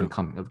the second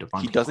coming of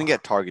Devontae. He doesn't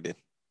get targeted.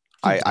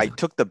 I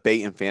took the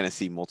bait in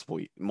fantasy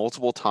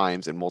multiple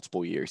times in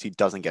multiple years. He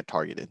doesn't get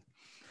targeted.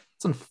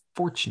 It's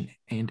unfortunate.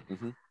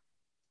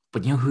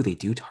 But you know who they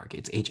do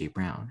target? It's AJ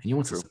Brown. And you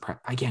want to surprise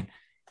again.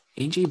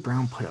 AJ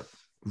Brown put up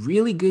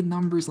really good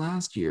numbers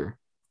last year,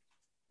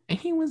 and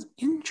he was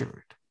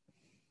injured.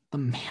 The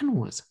man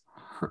was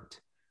hurt.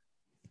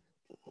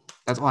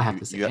 That's all I have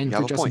to say. And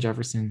for Justin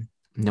Jefferson,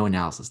 no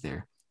analysis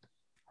there.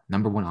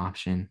 Number 1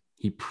 option.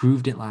 He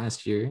proved it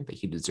last year that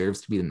he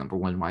deserves to be the number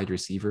 1 wide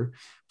receiver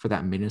for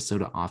that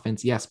Minnesota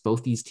offense. Yes,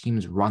 both these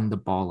teams run the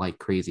ball like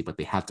crazy, but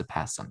they have to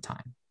pass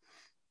sometime.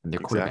 And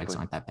their quarterbacks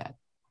aren't that bad.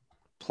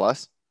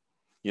 Plus,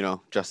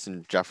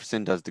 Justin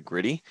Jefferson does the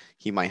gritty.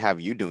 He might have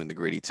you doing the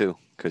gritty too,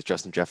 because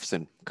Justin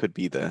Jefferson could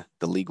be the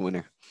league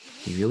winner.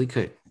 He really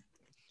could.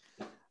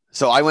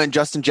 So I went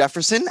Justin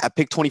Jefferson at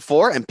pick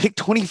 24 and pick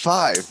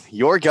 25.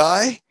 Your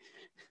guy,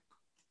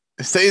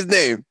 say his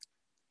name.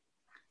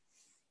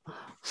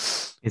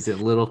 Is it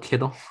Little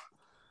Kittle?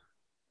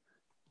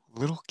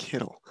 Little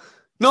Kittle.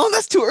 No,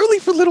 that's too early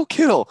for Little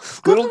Kittle.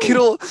 Little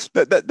Kittle,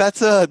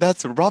 that's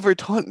Robert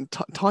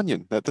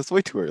Tonyan. That's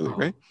way too early,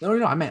 right?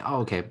 No. I meant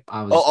okay.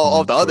 I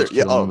was the other.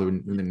 Yeah.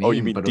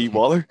 You mean D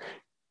Waller?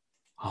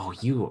 Oh,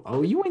 you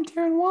went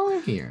Darren Waller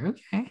here.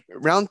 Okay.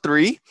 Round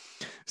 3.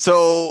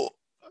 So,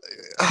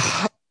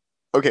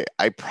 okay,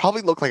 I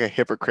probably look like a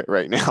hypocrite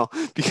right now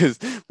because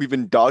we've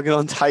been dogging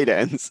on tight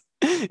ends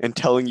and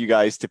telling you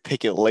guys to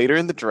pick it later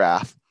in the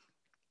draft,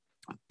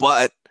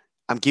 but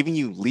I'm giving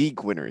you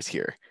league winners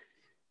here.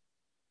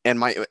 And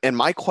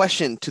my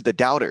question to the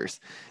doubters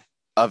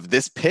of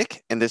this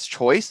pick and this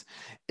choice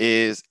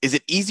is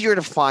it easier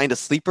to find a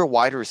sleeper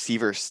wide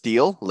receiver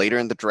steal later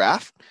in the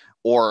draft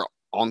or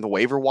on the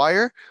waiver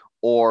wire,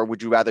 or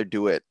would you rather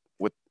do it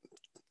with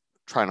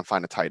trying to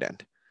find a tight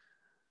end?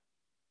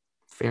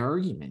 Fair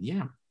argument,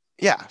 yeah.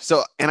 Yeah.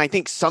 So, and I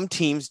think some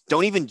teams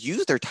don't even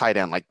use their tight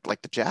end like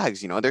the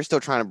Jags. They're still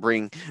trying to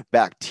bring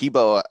back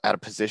Tebow at a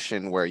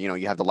position where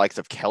you have the likes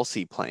of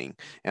Kelce playing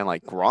and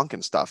like Gronk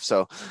and stuff.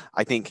 So,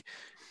 I think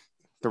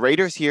the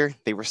Raiders here,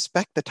 they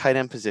respect the tight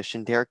end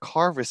position. Derek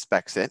Carr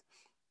respects it.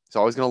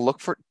 So I was going to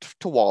look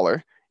to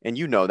Waller, and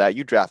that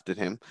you drafted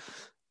him.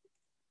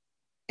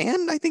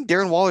 And I think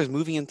Darren Waller is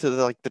moving into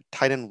the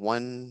tight end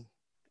 1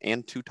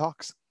 and 2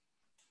 talks.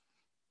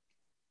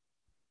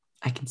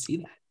 I can see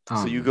that.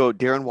 So you go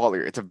Darren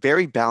Waller. It's a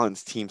very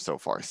balanced team so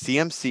far.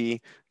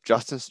 CMC,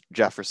 Justin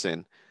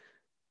Jefferson,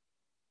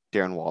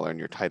 Darren Waller in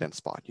your tight end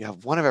spot. You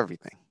have one of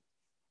everything.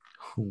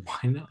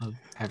 One of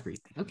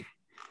everything. Okay.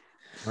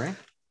 All right.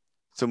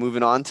 So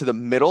moving on to the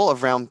middle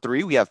of round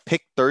 3, we have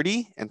pick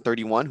 30 and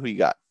 31. Who you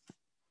got?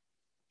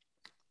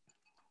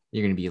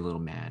 You're going to be a little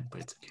mad,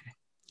 but it's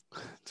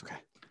okay. It's okay.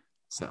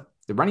 So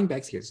the running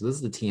backs here. So this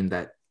is the team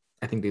that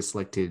I think they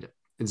selected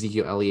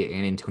Ezekiel Elliott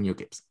and Antonio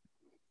Gibson.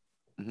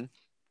 Mm-hmm.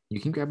 You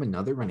can grab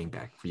another running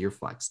back for your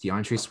flex,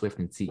 DeAndre Swift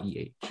and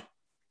CEH.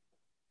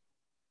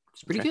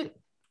 It's pretty good.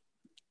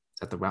 Is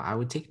that the route I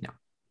would take now?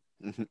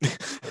 Mm-hmm.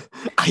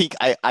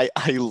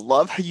 I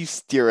love how you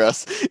steer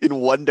us in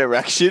one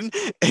direction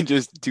and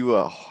just do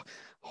a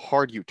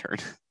hard U-turn.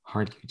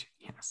 Hard U-turn,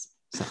 yes.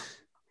 So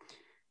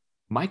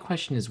my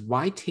question is,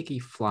 why take a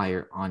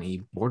flyer on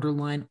a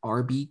borderline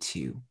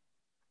RB2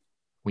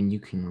 when you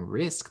can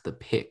risk the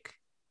pick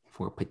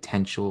for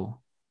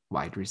potential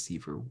wide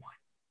receiver 1?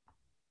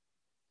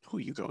 Who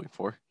are you going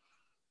for?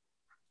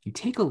 You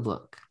take a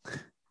look.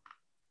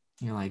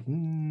 You're like,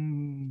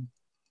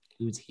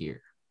 who's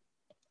here?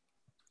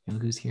 You know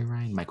who's here,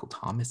 Ryan? Michael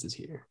Thomas is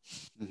here.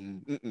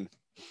 And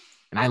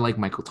I like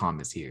Michael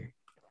Thomas here.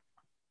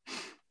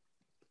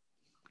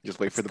 Just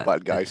wait for the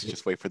butt, guys.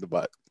 Just wait for the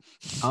butt.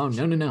 Oh,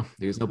 no.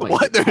 There's no butt.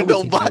 What? There's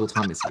no butt? Michael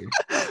Thomas here.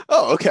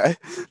 Oh, okay.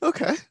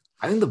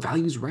 I think the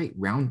value's right.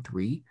 Round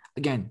 3.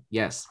 Again,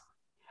 yes.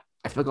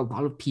 I feel like a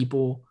lot of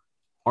people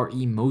are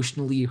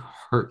emotionally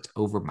hurt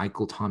over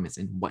Michael Thomas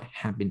and what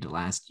happened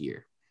last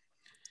year.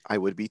 I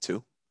would be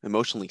too.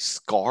 Emotionally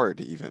scarred,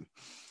 even.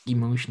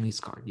 Emotionally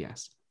scarred,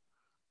 yes.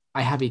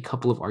 I have a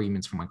couple of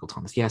arguments for Michael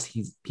Thomas. Yes,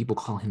 people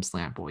call him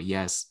slant boy.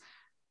 Yes,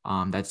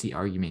 that's the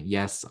argument.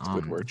 Yes,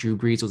 Drew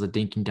Brees was a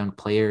dink and dunk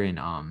player, and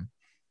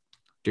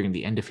during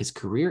the end of his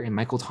career, and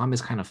Michael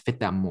Thomas kind of fit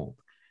that mold.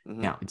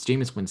 Now it's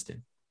Jameis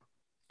Winston,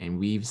 and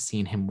we've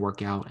seen him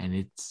work out,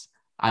 and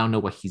I don't know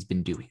what he's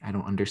been doing. I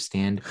don't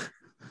understand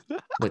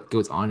what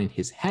goes on in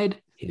his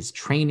head, his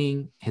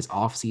training, his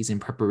off-season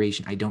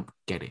preparation. I don't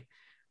get it,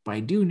 but I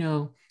do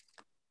know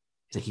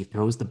is that he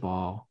throws the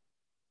ball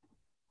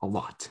a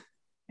lot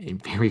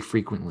and very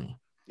frequently.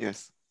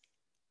 Yes.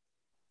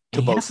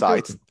 To both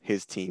sides,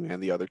 his team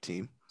and the other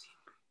team.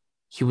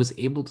 He was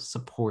able to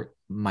support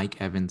Mike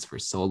Evans for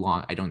so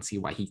long. I don't see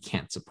why he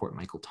can't support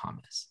Michael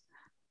Thomas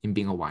in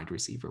being a wide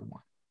receiver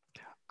 1.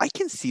 I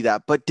can see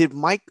that, but did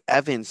Mike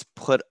Evans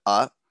put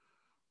up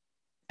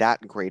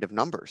that great of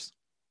numbers?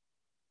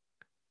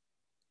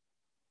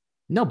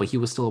 No, but he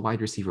was still a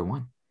wide receiver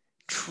 1.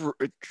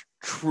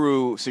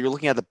 True. So you're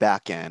looking at the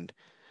back end.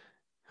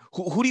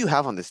 Who do you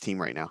have on this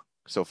team right now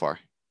so far?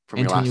 From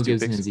Antonio your last 2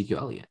 Gibson picks? and Ezekiel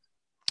Elliott.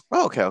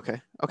 Oh,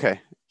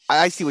 okay.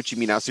 I see what you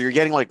mean now. So you're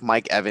getting like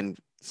Mike Evans'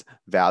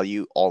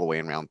 value all the way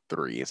in round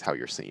 3 is how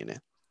you're seeing it.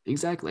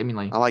 Exactly. I mean,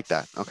 I like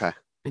that. Okay.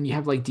 And you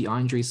have like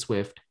DeAndre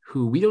Swift,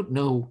 who we don't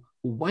know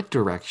what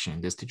direction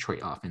this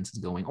Detroit offense is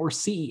going, or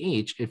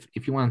CEH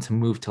if you wanted to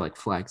move to like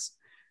flex.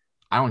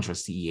 I don't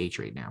trust CEH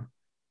right now.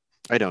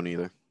 I don't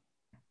either.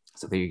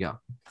 So there you go.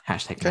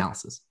 Hashtag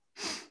analysis.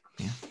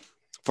 Yeah.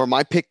 For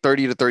my pick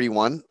 30 to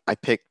 31, I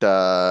picked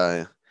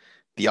the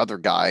other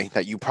guy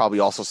that you probably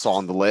also saw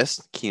on the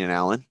list, Keenan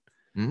Allen.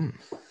 And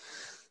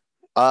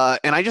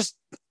I just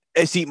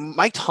see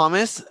Mike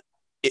Thomas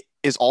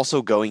is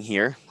also going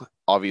here.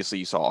 Obviously,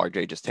 you saw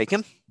RJ just take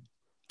him.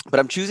 But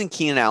I'm choosing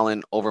Keenan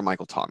Allen over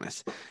Michael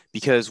Thomas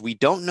because we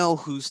don't know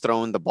who's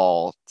throwing the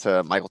ball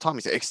to Michael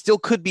Thomas. It still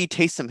could be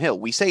Taysom Hill.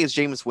 We say it's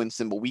Jameis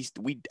Winston, but we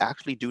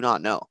actually do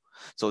not know.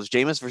 So it's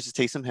Jameis versus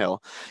Taysom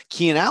Hill.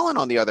 Keenan Allen,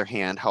 on the other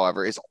hand,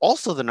 however, is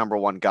also the number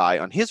 1 guy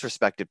on his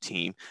respective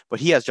team,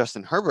 but he has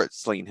Justin Herbert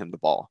slinging him the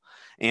ball.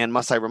 And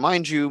must I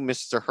remind you,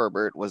 Mr.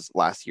 Herbert was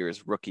last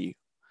year's rookie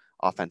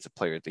offensive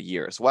player of the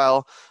year as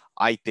well.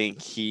 I think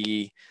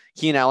Keenan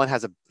Allen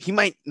he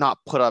might not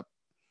put up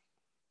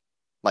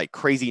like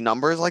crazy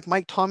numbers like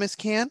Mike Thomas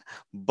can,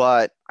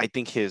 but I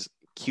think his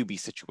QB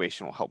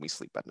situation will help me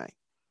sleep at night.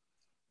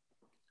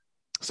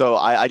 So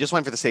I just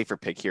went for the safer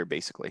pick here,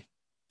 basically.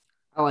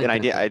 I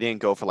didn't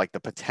go for like the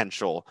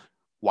potential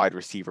wide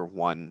receiver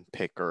 1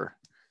 pick or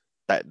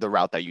the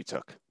route that you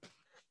took.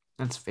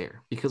 That's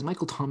fair because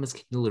Michael Thomas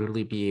can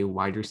literally be a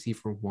wide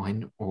receiver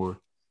 1 or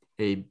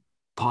a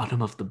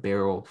bottom of the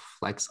barrel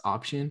flex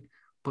option.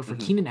 But for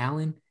Keenan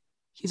Allen,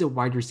 he's a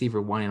wide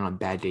receiver 1, and on a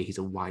bad day, he's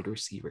a wide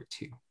receiver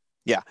 2.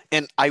 Yeah,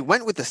 and I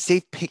went with the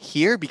safe pick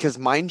here because,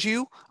 mind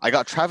you, I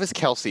got Travis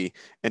Kelce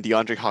and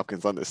DeAndre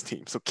Hopkins on this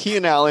team. So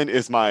Keenan Allen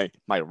is my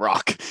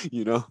rock,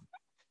 you know?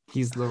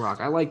 He's the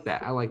rock. I like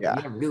that. that.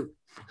 We have really,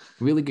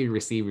 really good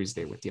receivers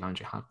there with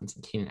DeAndre Hopkins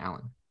and Keenan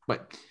Allen.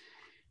 But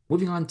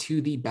moving on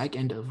to the back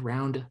end of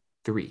round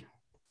 3.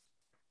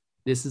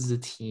 This is a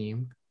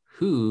team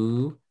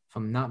who, if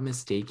I'm not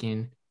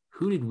mistaken,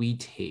 who did we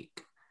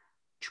take?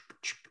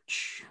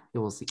 It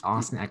was the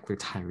Austin Eckler,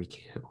 Tyreek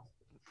Hill.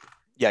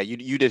 Yeah,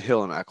 you did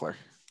Hill and Eckler.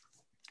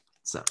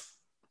 So,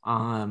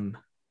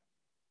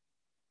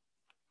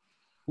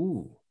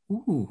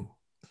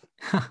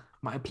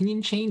 my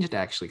opinion changed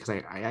actually because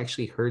I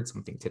actually heard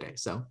something today.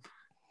 So,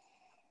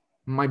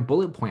 my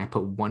bullet point, I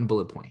put 1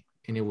 bullet point,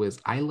 and it was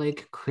I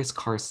like Chris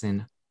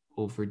Carson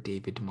over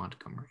David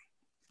Montgomery.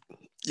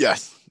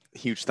 Yes,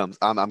 huge thumbs.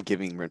 I'm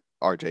giving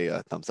RJ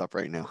a thumbs up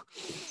right now.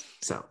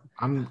 So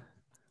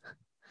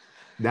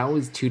that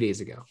was 2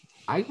 days ago.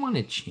 I want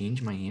to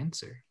change my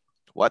answer.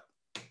 What?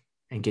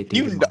 And get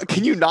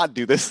can you not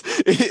do this?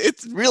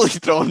 It's really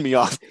throwing me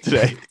off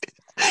today.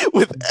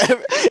 With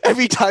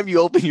every time you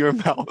open your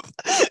mouth,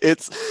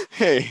 it's,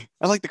 hey,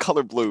 I like the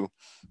color blue.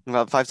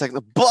 About 5 seconds,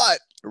 but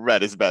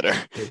red is better.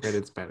 Red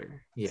is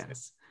better.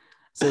 Yes.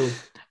 So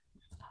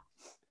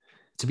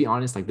to be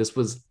honest, like this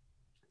was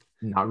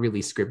not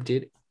really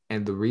scripted,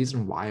 And the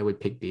reason why I would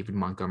pick David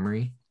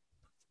Montgomery,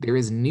 there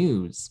is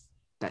news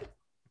that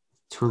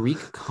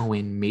Tariq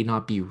Cohen may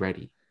not be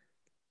ready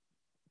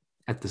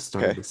at the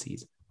start of Okay. the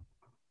season.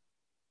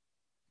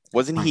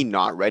 Wasn't he Fine.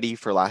 not ready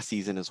for last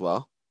season as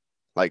well?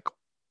 Like,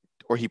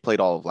 or he played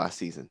all of last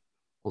season?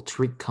 Well,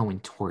 Tariq Cohen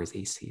tore his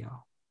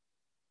ACL.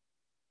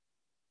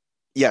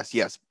 Yes,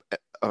 yes.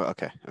 Oh,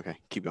 okay, okay.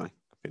 Keep going.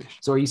 Finish.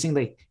 So are you saying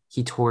like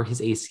he tore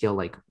his ACL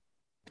like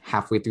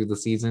halfway through the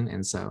season?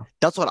 And so,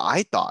 That's what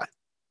I thought,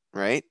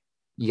 right?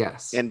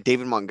 yes, And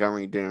David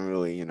Montgomery didn't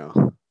really,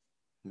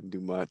 do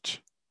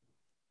much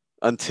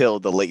until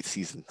the late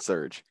season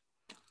surge.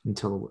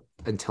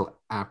 until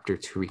after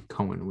Tariq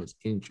Cohen was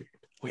injured.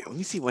 Wait, let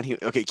me see when he.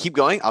 Okay, keep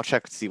going. I'll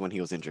check to see when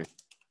he was injured.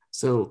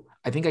 So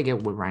I think I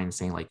get what Ryan's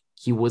saying. Like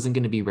he wasn't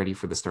going to be ready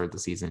for the start of the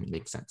season. It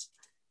makes sense.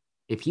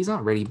 If he's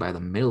not ready by the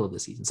middle of the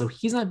season, so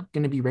he's not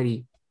going to be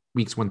ready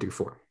weeks 1 through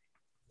 4.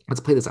 Let's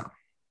play this out.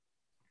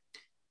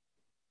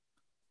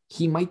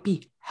 He might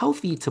be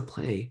healthy to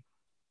play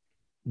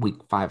week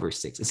 5 or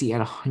 6. Is he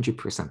at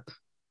 100%?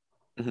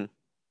 Mm-hmm.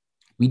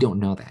 We don't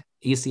know that.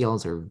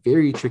 ACLs are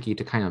very tricky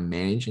to kind of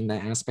manage in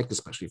that aspect,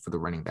 especially for the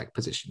running back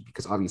position,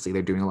 because obviously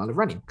they're doing a lot of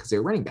running because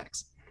they're running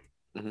backs.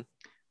 Mm-hmm.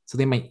 So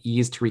they might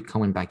ease Tariq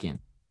Cohen back in.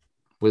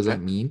 What does Okay.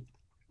 that mean?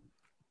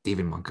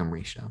 David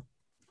Montgomery show.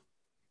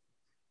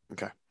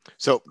 Okay.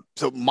 So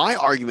my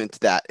argument to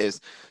that is,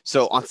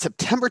 so on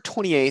September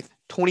 28th,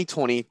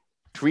 2020,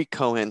 Tariq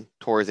Cohen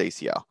tore his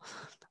ACL.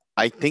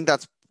 I think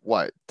that's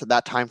what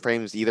that time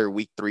frame is, either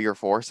week 3 or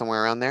 4,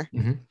 somewhere around there.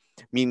 Mm-hmm.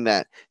 Meaning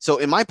that, so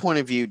in my point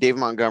of view, David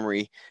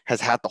Montgomery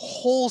has had the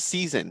whole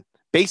season,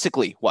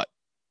 basically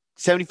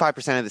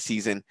 75% of the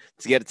season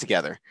to get it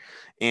together.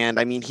 And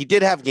I mean, he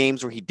did have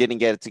games where he didn't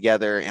get it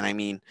together. And I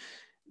mean,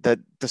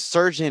 the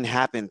surge didn't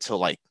happen till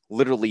like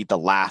literally the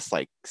last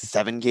like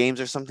 7 games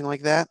or something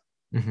like that.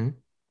 Mm-hmm.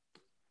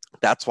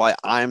 That's why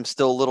I'm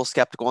still a little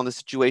skeptical on the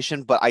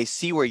situation, but I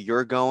see where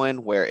you're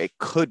going, where it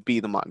could be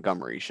the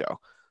Montgomery show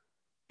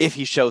if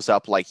he shows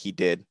up like he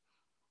did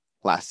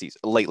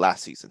late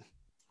last season.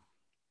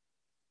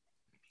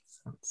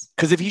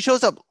 Because if he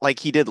shows up like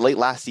he did late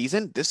last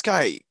season, this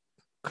guy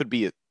could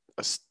be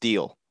a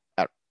steal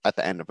at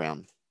the end of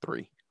round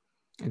 3.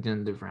 At the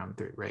end of round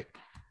 3, right?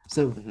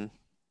 So Mm-hmm.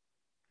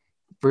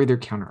 further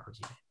counter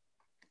argument.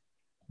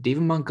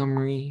 David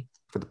Montgomery,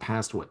 for the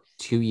past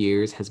 2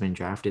 years, has been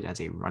drafted as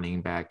a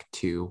running back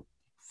 2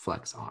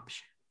 flex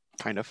option.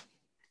 Kind of,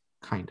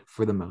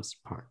 for the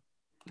most part.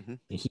 Mm-hmm.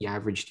 And he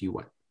averaged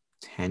you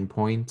 10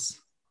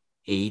 points,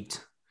 8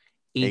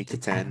 to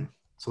 10.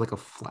 So like a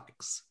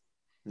flex.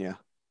 Yeah.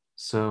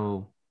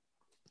 So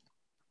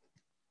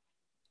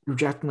you're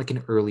drafting like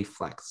an early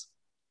flex.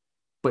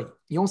 But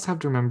you also have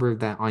to remember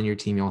that on your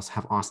team, you also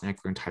have Austin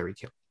Ekeler and Tyreek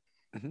Hill,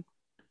 Mm-hmm.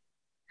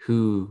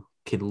 who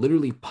can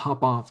literally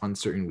pop off on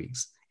certain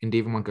weeks. And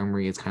David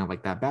Montgomery is kind of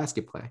like that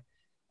basket play. I'm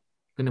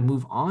going to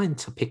move on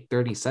to pick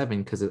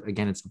 37 because,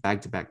 again, it's a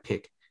back-to-back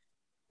pick.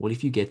 What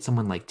if you get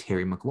someone like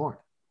Terry McLaurin,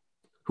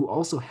 who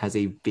also has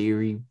a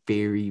very,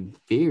 very,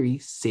 very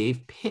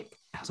safe pick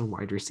as a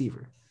wide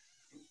receiver?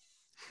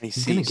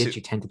 He's going to get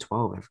you 10 to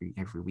 12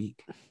 every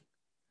week.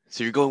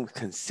 So you're going with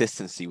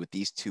consistency with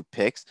these 2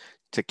 picks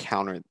to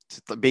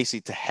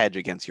basically to hedge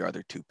against your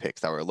other 2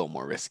 picks that were a little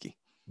more risky.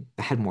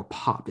 That had more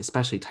pop,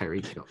 especially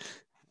Tyreek Hill.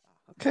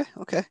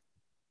 Okay.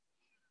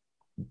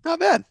 Not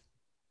bad.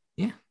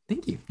 Yeah,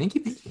 thank you.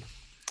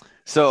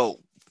 So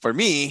for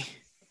me,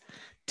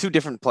 2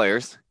 different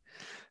players.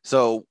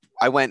 So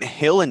I went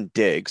Hill and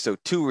Diggs, so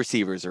 2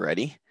 receivers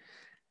already.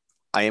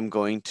 I am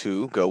going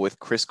to go with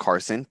Chris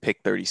Carson,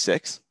 pick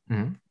 36,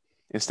 Mm-hmm.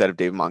 instead of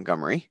David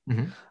Montgomery.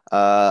 Mm-hmm.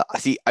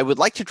 I would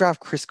like to draft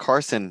Chris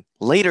Carson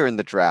later in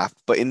the draft,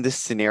 but in this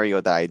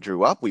scenario that I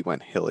drew up, we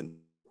went Hill and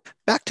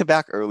back to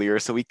back earlier,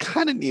 so we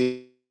kind of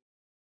need,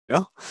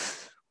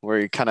 where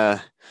you kind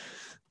of.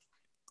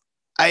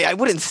 I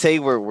wouldn't say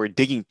we're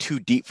digging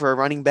too deep for a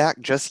running back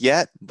just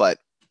yet, but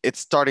it's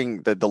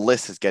starting. The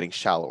list is getting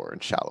shallower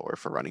and shallower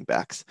for running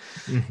backs,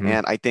 Mm-hmm.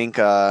 and I think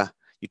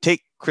you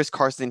take Chris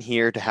Carson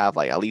here to have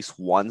like at least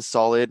one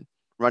solid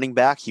running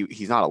back.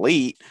 He's not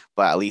elite,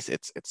 but at least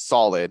it's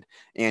solid,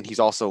 and he's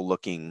also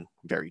looking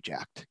very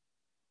jacked.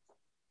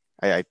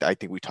 I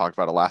think we talked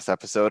about it last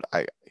episode.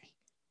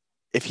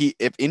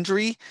 If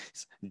injuries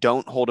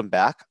don't hold him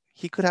back,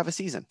 he could have a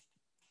season.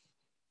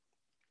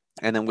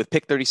 And then with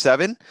pick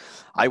 37,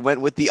 I went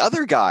with the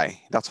other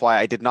guy. That's why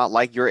I did not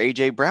like your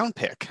AJ Brown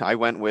pick. I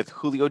went with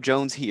Julio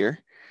Jones here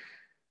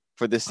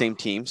for this same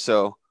team.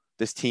 So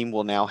this team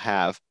will now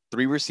have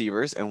 3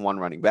 receivers and 1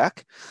 running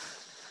back.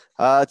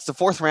 It's the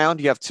 4th round.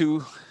 You have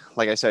 2,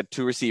 like I said,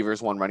 2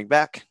 receivers, 1 running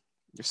back.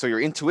 So your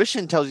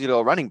intuition tells you to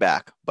go running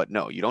back, but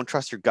no, you don't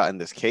trust your gut in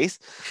this case.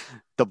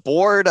 The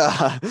board,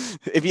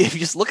 if you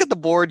just look at the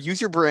board,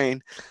 use your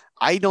brain.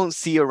 I don't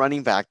see a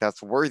running back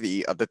that's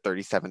worthy of the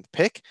 37th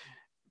pick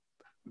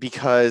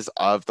because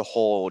of the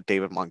whole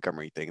David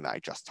Montgomery thing that I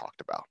just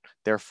talked about.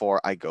 Therefore,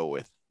 I go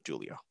with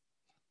Julio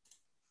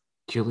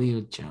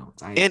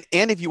Jones.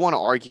 And if you want to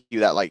argue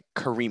that like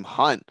Kareem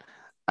Hunt,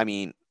 I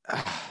mean,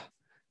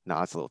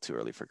 No, it's a little too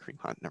early for Kareem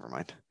Hunt. Never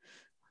mind.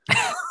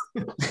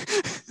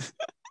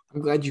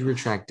 I'm glad you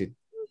retracted.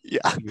 Yeah.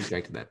 You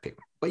retracted that pick.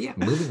 But yeah,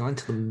 moving on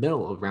to the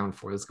middle of round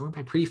 4. It's going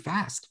by pretty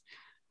fast.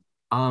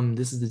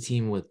 This is the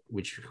team with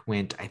which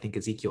went, I think,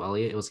 Ezekiel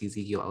Elliott. It was the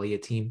Ezekiel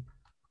Elliott team.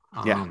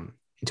 Yeah.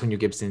 Antonio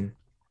Gibson.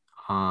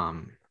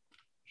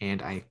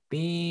 And I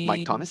think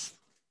Mike Thomas.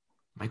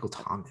 Michael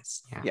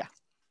Thomas. Yeah. Yeah.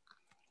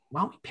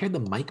 Why don't we pair the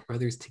Mike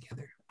brothers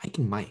together? Mike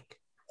and Mike.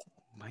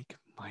 Mike.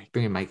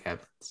 Bring in Mike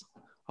Evans.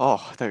 Oh,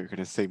 I thought you were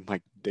gonna say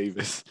Mike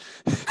Davis.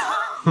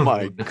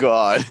 My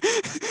God.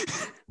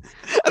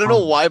 I don't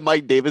know why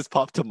Mike Davis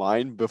popped to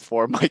mind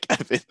before Mike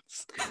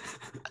Evans.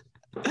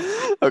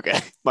 Okay,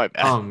 my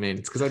bad. Oh man,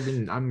 it's because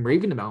I'm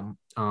raving about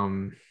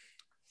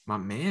my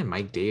man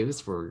Mike Davis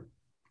for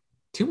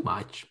too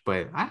much,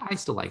 but I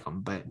still like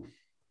him. But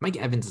Mike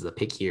Evans is a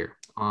pick here.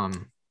 I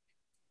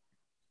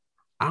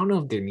don't know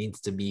if there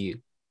needs to be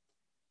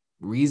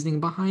reasoning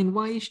behind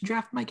why you should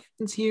draft Mike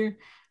Evans here.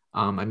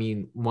 I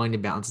mean, one,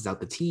 it balances out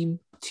the team.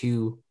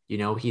 Two,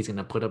 he's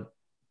gonna put up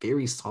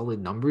very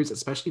solid numbers,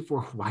 especially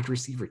for a wide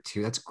receiver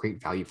too. That's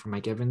great value for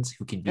Mike Evans,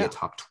 who can be a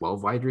top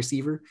 12 wide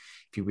receiver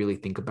if you really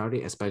think about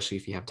it, especially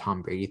if you have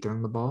Tom Brady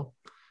throwing the ball.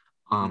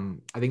 I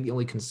think the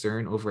only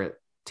concern over at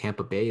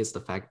Tampa Bay is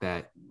the fact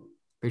that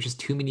there's just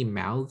too many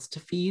mouths to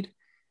feed.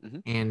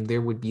 And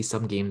there would be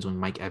some games when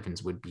Mike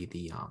Evans would be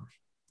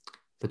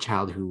the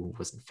child who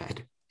wasn't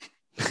fed.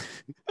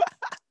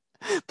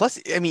 Plus,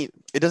 I mean,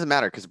 it doesn't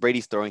matter because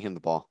Brady's throwing him the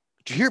ball.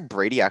 Did you hear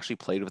Brady actually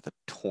played with a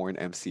torn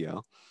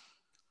MCL?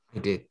 I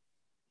did.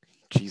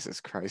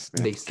 Jesus Christ,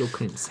 man. They still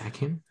couldn't sack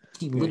him.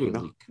 He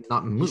literally could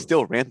not move. He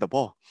still ran the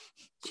ball.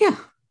 Yeah.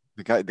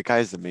 The guy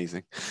is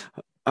amazing.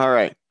 All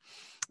right.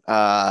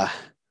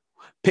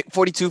 Pick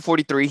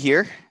 42-43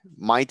 here.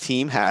 My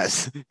team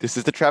has, this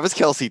is the Travis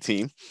Kelce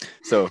team.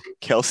 So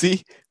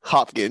Kelce,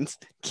 Hopkins,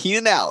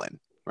 Keenan Allen,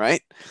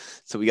 right?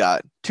 So we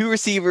got 2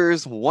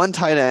 receivers, 1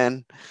 tight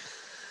end.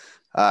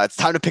 It's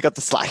time to pick up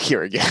the slack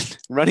here again.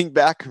 Running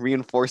back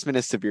reinforcement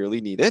is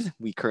severely needed.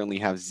 We currently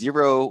have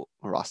 0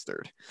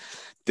 rostered.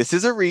 This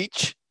is a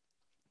reach,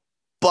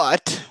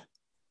 but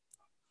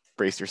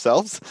brace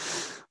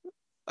yourselves.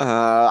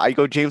 I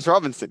go James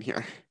Robinson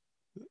here.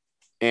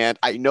 And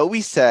I know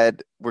we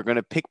said we're going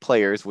to pick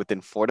players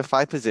within 4 to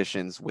 5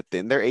 positions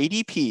within their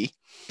ADP,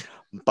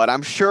 but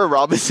I'm sure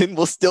Robinson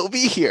will still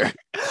be here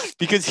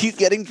because he's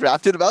getting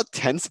drafted about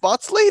 10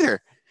 spots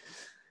later.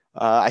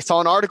 I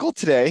saw an article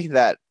today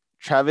that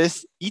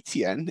Travis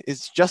Etienne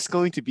is just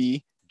going to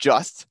be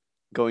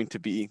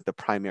the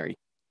primary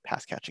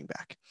pass catching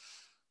back.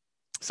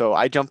 So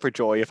I jump for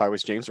joy if I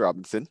was James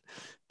Robinson.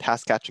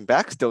 Pass catching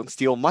backs don't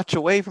steal much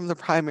away from the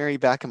primary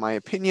back, in my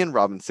opinion.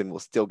 Robinson will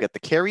still get the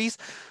carries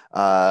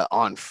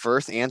on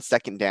first and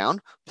second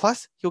down.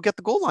 Plus, he'll get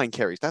the goal line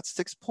carries. That's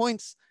 6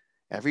 points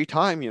every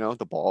time,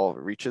 the ball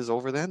reaches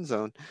over the end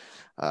zone.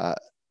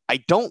 I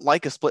don't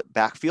like a split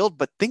backfield,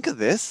 but think of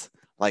this,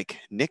 like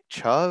Nick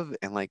Chubb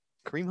and like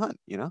Kareem Hunt,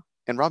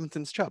 and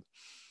Robinson's Chubb.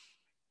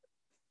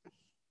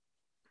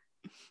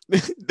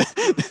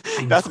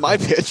 That's my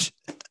pitch.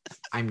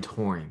 I'm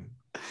torn.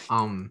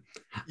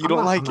 You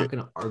don't like it. I'm not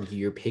going to argue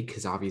your pick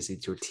because obviously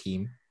it's your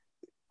team.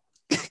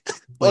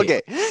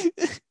 Okay.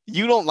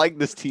 You don't like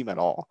this team at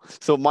all.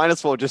 So might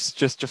as well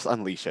just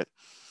unleash it.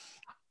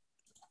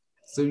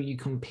 So you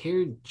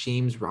compared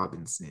James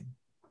Robinson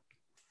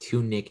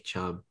to Nick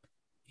Chubb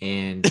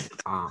and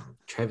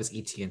Travis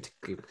Etienne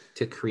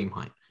to Kareem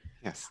Hunt.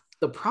 Yes.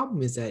 The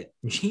problem is that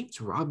James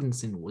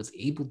Robinson was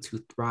able to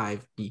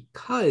thrive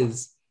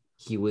because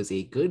he was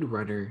a good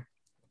runner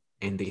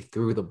and they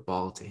threw the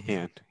ball to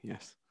him. And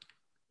yes.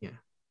 Yeah.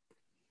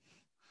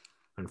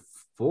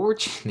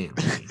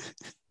 Unfortunately,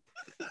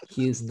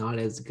 he is not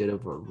as good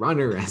of a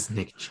runner as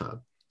Nick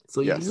Chubb.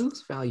 So you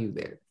lose value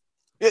there.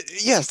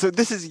 Yeah, so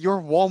this is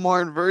your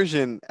Walmart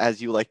version,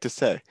 as you like to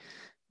say.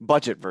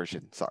 Budget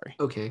version, sorry.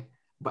 Okay.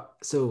 But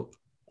so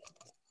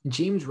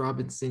James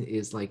Robinson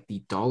is like the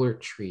Dollar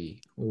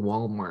Tree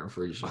Walmart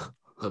version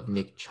of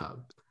Nick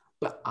Chubb.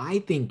 But I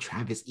think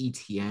Travis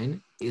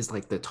Etienne is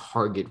like the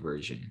Target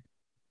version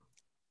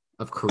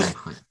of Kareem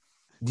Hunt.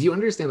 Do you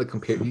understand the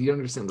compare? Do you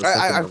understand the?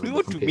 I feel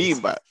what you mean,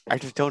 but I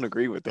just don't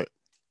agree with it.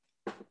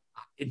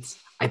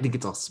 I think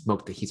it's all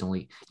smoke that you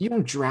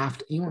don't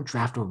draft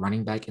a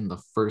running back in the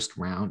first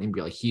round and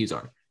be like, he's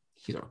our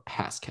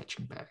pass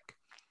catching back.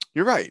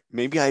 You're right.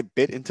 Maybe I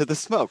bit into the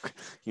smoke,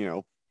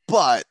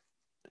 but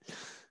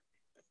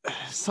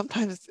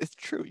sometimes it's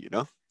true, you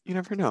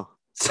never know.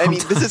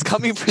 Sometimes this is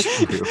coming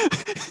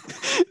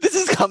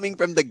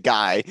from the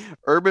guy,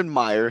 Urban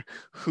Meyer,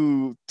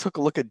 who took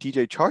a look at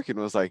DJ Chark and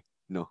was like,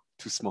 no,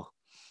 too small.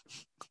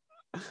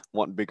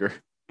 Want bigger.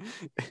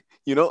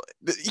 He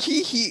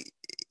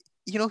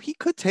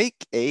could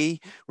take a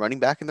running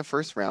back in the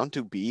first round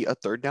to be a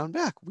third down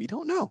back. We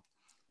don't know.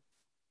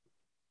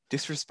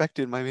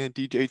 Disrespected my man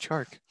DJ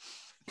Chark.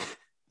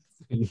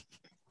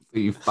 So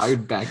you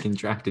fired back and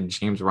drafted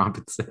James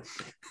Robinson.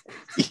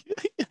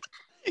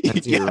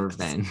 That's your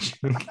revenge.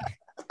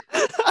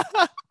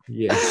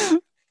 Yeah.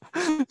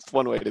 It's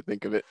one way to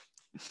think of it.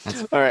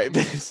 That's All right.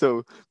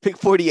 So pick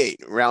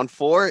 48, round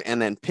 4,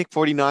 and then pick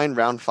 49,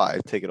 round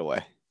 5. Take it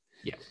away.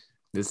 yeah.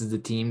 This is the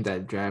team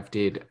that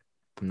drafted,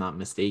 if I'm not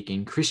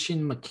mistaken,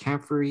 Christian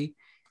McCaffrey,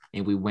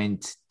 and we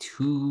went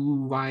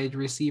 2 wide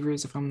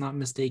receivers, if I'm not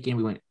mistaken.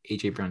 We went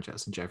AJ Brown,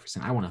 Justin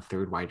Jefferson. I want a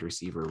 3rd wide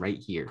receiver right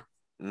here.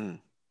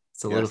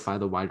 Solidify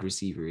the wide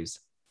receivers.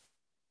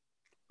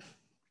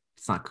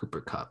 It's not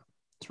Cooper Kupp.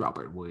 It's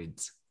Robert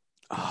Woods.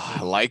 Oh,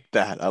 I like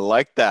that. I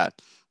like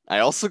that. I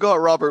also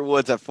got Robert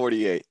Woods at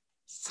 48.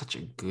 Such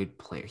a good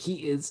player.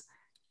 He is.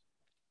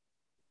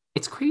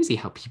 It's crazy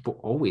how people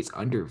always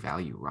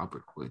undervalue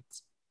Robert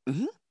Woods.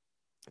 Mm-hmm.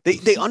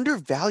 They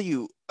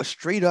undervalue a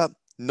straight up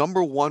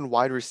number 1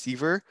 wide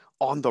receiver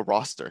on the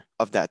roster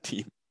of that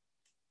team.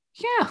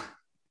 Yeah.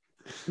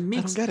 I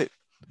don't get it.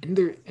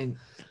 And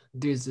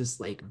there's this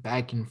like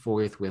back and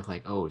forth with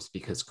like, oh, it's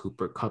because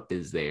Cooper Kupp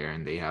is there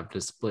and they have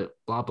to split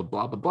blah blah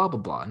blah blah blah blah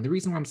blah. And the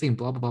reason why I'm saying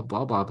blah blah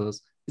blah blah blah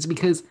is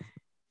because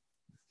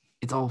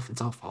it's all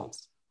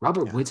false.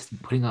 Robert Woods has been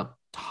putting up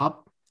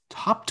top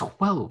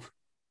 12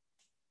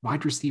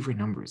 wide receiver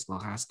numbers the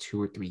last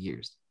 2 or 3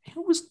 years.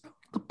 Who was throwing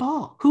the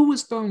ball? Who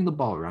was throwing the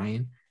ball,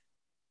 Ryan?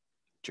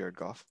 Jared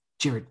Goff.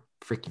 Jared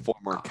freaking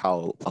former Goff.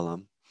 Cal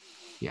alum.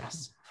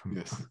 Yes.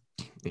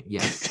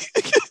 Yes.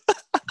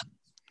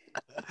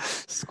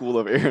 School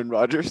of Aaron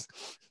Rodgers.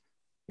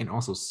 And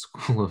also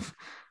school of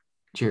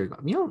Jared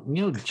Goff. You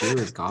know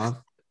Jared Goff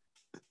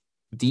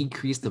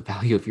decreased the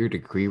value of your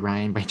degree,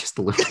 Ryan, by just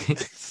a little bit.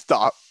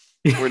 Stop.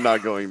 We're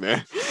not going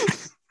there.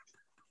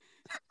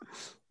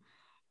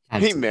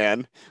 Hey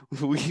man,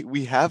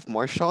 we have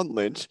Marshawn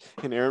Lynch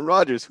and Aaron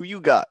Rodgers. Who you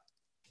got?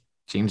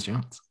 James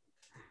Jones.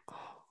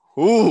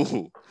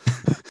 Ooh.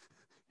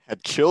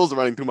 Had chills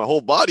running through my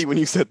whole body when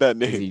you said that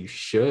name.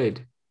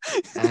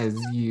 As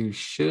you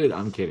should.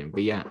 I'm kidding.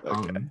 But yeah.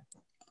 Okay.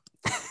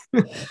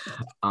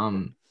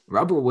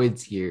 Robert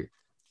Woods here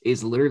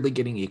is literally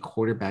getting a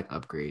quarterback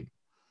upgrade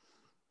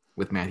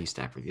with Matthew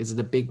Stafford. Is it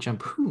a big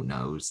jump? Who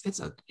knows? It's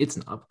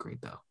an upgrade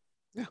though.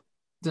 Yeah.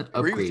 It's an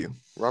upgrade. Agree with you.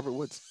 Robert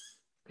Woods.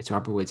 It's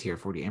Robert Woods here,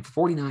 40. And for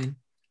 49,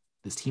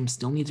 this team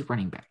still needs a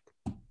running back.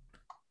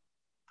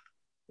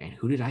 And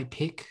who did I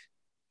pick?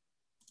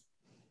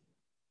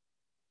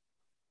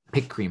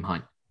 Pick Kareem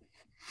Hunt.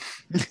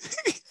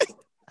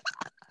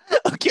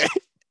 Okay.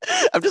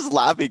 I'm just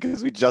laughing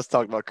because we just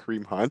talked about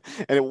Kareem Hunt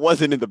and it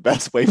wasn't in the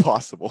best way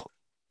possible.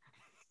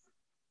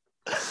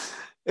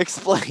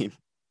 Explain.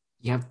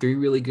 You have 3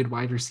 really good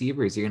wide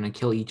receivers. You're going to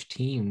kill each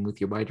team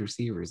with your wide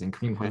receivers. And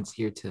Kareem Hunt's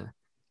here to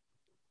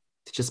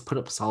just put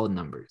up solid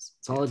numbers.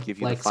 Solid give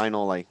flex, you the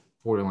final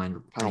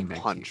borderline final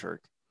punch, or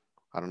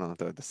I don't know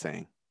the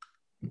saying.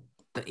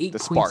 The 8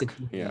 points spark,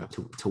 yeah,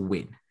 to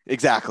win.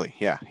 Exactly.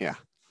 Yeah.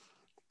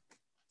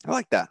 I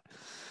like that.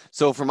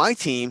 So for my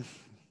team,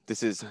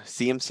 this is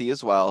CMC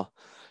as well,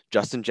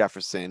 Justin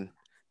Jefferson,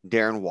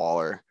 Darren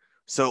Waller.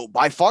 So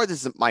by far,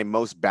 this is my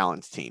most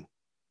balanced team.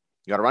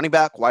 You got a running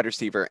back, wide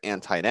receiver,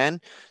 and tight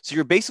end. So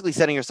you're basically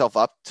setting yourself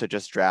up to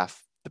just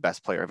draft the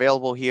best player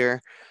available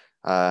here.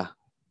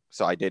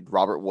 So I did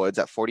Robert Woods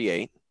at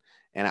 48.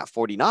 And at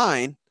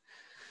 49,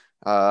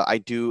 I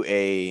do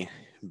a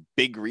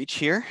big reach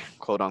here,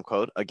 quote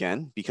unquote,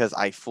 again, because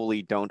I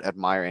fully don't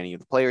admire any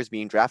of the players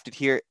being drafted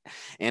here.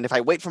 And if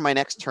I wait for my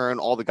next turn,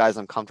 all the guys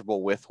I'm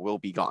comfortable with will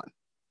be gone.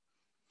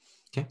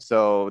 Okay.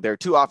 So there are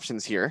 2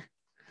 options here,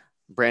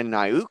 Brandon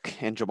Ayuk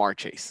and Jamar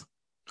Chase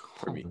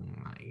for me.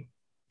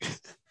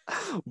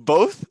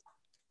 Both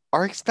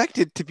are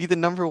expected to be the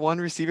number 1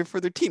 receiver for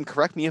their team.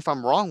 Correct me if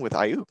I'm wrong with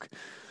Ayuk.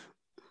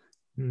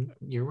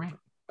 You're right.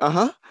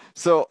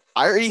 So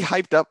I already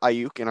hyped up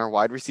Ayuk in our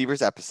wide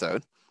receivers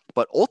episode,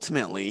 but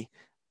ultimately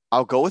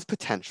I'll go with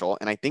potential.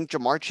 And I think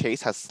Jamar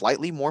Chase has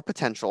slightly more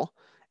potential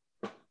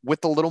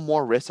with a little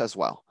more risk as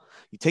well.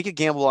 You take a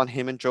gamble on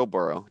him and Joe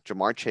Burrow.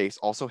 Jamar Chase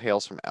also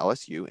hails from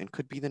LSU and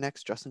could be the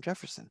next Justin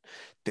Jefferson.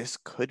 This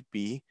could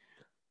be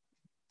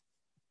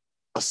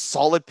a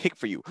solid pick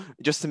for you.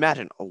 Just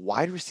imagine a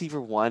wide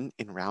receiver 1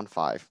 in round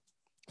 5.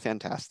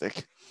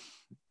 Fantastic.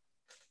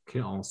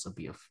 Could also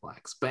be a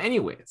flex. But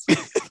anyways.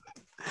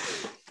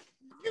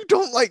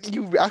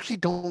 You actually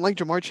don't like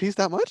Jamar Chase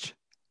that much?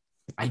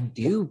 I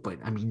do, but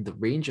I mean, the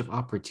range of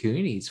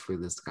opportunities for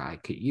this guy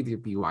could either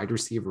be wide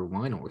receiver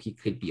 1 or he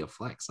could be a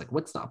flex. Like,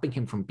 what's stopping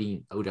him from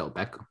being Odell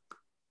Beckham?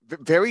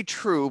 Very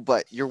true,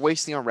 but you're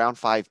wasting a round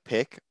 5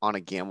 pick on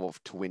a gamble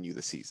to win you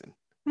the season.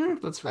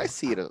 That's right. I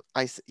see it.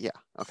 Yeah.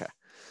 Okay.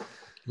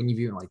 When you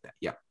view it like that,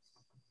 yeah.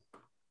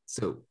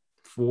 So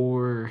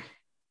for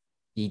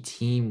the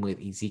team with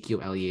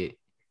Ezekiel Elliott,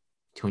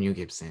 Antonio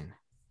Gibson,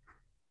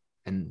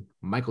 and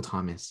Michael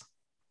Thomas,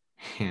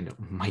 and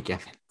Mike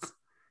Evans,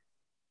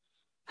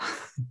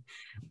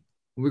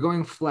 we're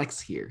going flex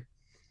here.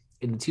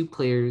 And the 2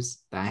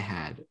 players that I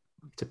had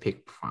to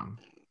pick from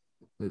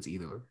was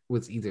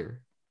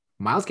either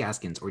Myles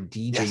Gaskins or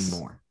DJ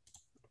Moore.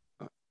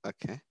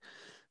 Okay.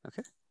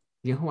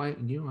 You know who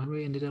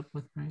I ended up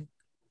with, right?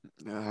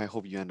 I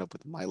hope you end up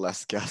with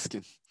Myles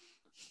Gaskin.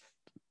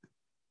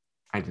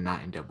 I did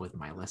not end up with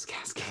Myles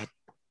Gaskin.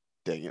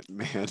 Dang it,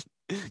 man.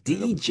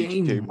 Ended up with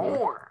DJ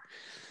Moore.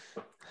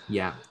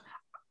 Yeah.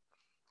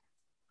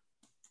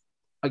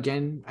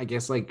 Again, I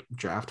guess like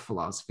draft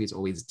philosophy is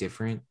always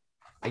different.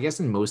 I guess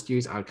in most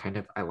years I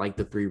like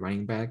the 3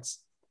 running backs.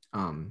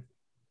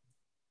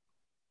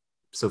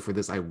 So for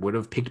this, I would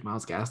have picked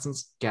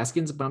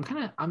Gaskins, but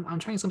I'm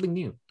trying something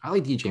new. I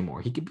like DJ Moore.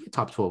 He could be a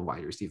top 12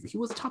 wide receiver. He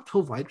was a top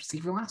 12 wide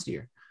receiver last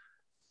year.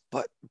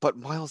 But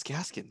Myles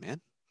Gaskin,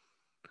 man.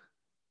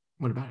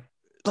 What about it?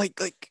 Like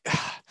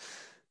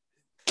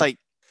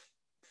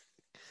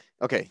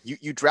okay,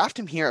 you draft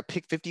him here at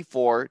pick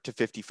 54 to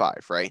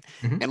 55, right?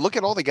 Mm-hmm. And look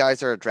at all the guys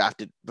that are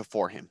drafted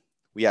before him.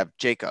 We have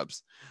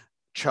Jacobs,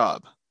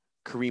 Chubb,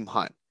 Kareem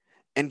Hunt.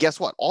 And guess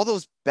what? All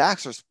those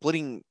backs are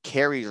splitting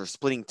carries or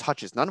splitting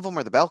touches. None of them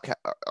are the bell cow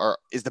or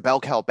is the bell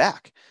cow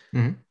back.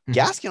 Mm-hmm. Mm-hmm.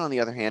 Gaskin, on the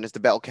other hand, is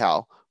the bell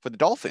cow for the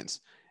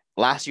Dolphins.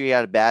 Last year he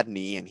had a bad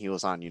knee and he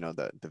was on,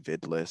 the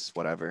vid list,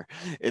 whatever.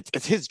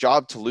 It's his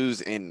job to lose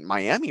in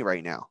Miami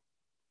right now.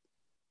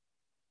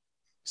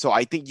 So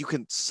I think you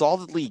can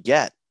solidly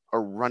get a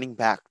running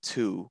back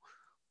 2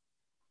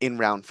 in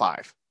round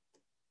 5.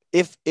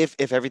 If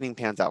everything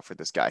pans out for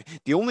this guy.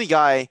 The only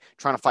guy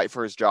trying to fight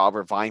for his job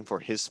or vying for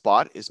his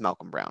spot is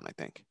Malcolm Brown, I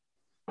think.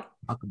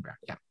 Malcolm Brown,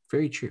 yeah,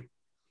 very true.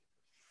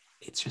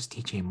 It's just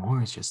DJ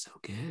Moore is just so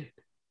good.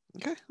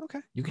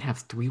 Okay. You can have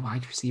 3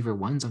 wide receiver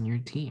 1s on your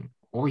team,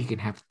 or you can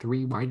have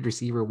 3 wide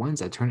receiver 1s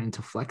that turn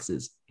into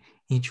flexes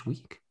each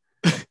week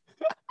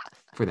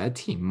for that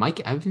team. Mike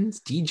Evans,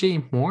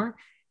 DJ Moore,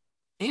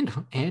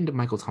 and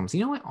Michael Thomas.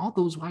 You know what? All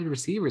those wide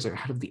receivers are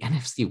out of the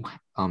NFC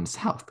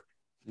South.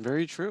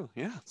 Very true.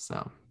 Yeah.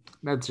 So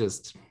that's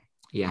just,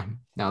 that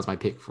was my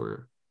pick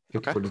for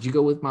 54. Okay. Did you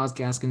go with Myles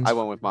Gaskin? I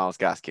went with Myles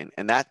Gaskin,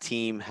 and that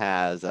team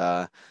has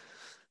Travis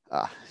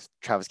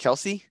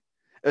Kelce.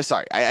 Oh,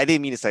 sorry, I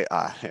didn't mean to say.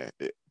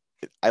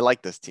 I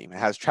like this team. It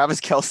has Travis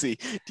Kelce,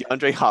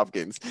 DeAndre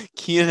Hopkins,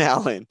 Keenan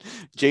Allen,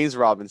 James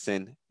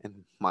Robinson,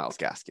 and Myles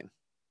Gaskin.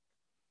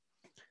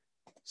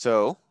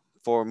 So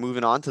for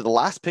moving on to the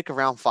last pick of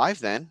round 5,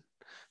 then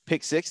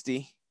pick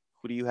 60.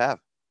 Who do you have?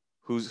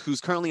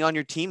 Who's currently on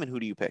your team, and who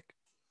do you pick?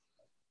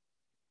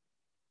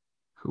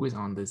 Who is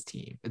on this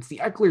team? It's the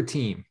Ekeler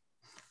team.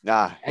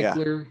 Ekeler,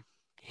 yeah.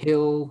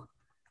 Hill,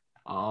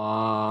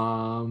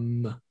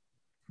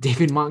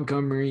 David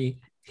Montgomery,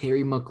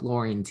 Terry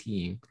McLaurin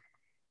team.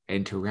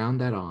 And to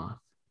round that off,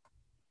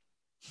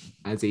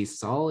 as a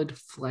solid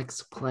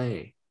flex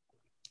play,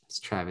 it's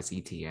Travis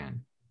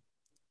Etienne.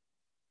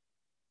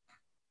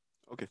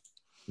 Okay.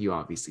 You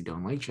obviously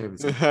don't like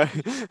Travis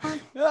Etienne.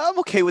 I'm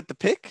okay with the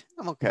pick.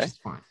 I'm okay. Which is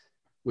fine.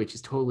 Which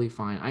is totally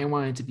fine. I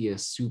want it to be a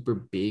super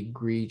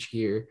big reach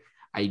here.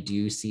 I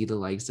do see the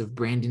likes of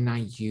Brandon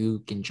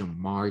Ayuk and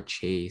Jamar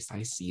Chase.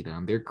 I see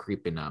them. They're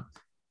creeping up.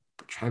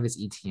 But Travis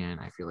Etienne,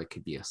 I feel like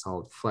could be a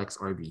solid flex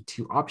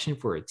RB2 option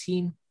for a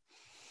team.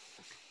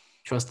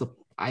 Trust the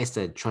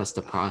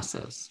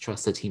process.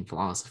 Trust the team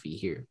philosophy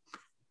here.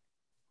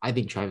 I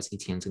think Travis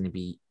Etienne is going to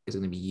be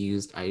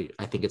used. I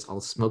think it's all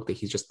smoke that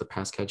he's just the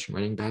pass catching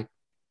running back.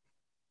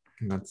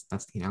 And that's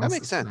the analysis. That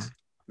makes sense.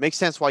 Makes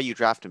sense why you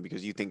draft him,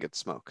 because you think it's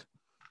smoke.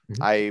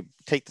 Mm-hmm. I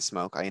take the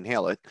smoke, I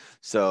inhale it,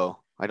 so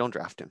I don't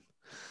draft him.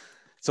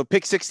 So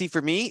pick 60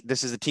 for me.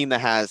 This is a team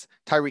that has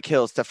Tyreek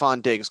Hill,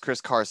 Stephon Diggs,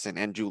 Chris Carson,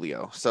 and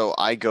Julio. So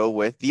I go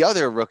with the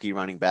other rookie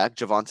running back,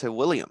 Javonte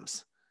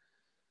Williams.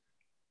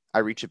 I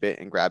reach a bit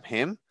and grab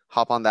him,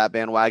 hop on that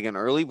bandwagon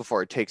early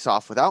before it takes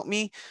off without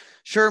me.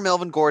 Sure,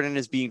 Melvin Gordon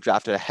is being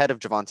drafted ahead of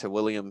Javonte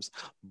Williams,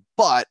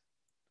 but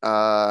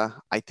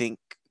I think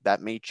that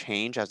may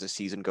change as the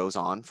season goes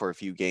on for a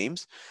few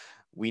games.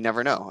 We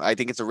never know. I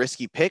think it's a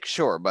risky pick,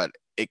 sure, but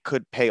it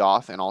could pay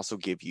off and also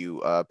give you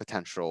a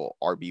potential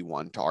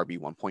RB1 to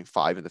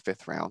RB1.5 in the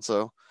 5th round.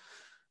 So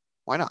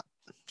why not?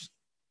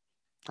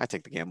 I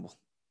take the gamble.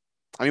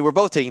 I mean, we're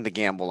both taking the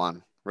gamble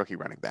on rookie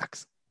running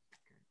backs.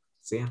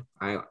 So yeah,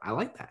 I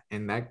like that.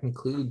 And that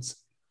concludes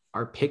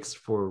our picks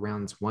for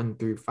rounds 1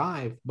 through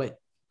 5, but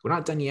we're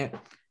not done yet.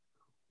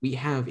 We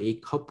have a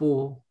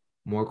couple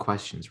more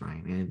questions,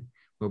 Ryan, and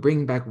we're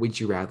bringing back Would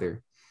You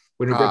Rather.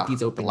 We're going to break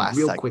these open real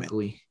segment.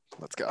 Quickly.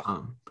 Let's go.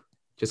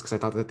 Just because I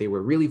thought that they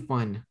were really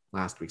fun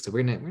last week. So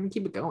we're gonna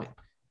keep it going.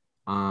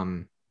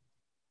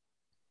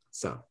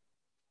 So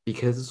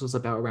because this was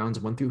about rounds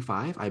 1 through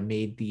 5, I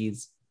made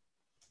these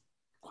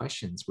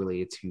questions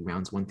related to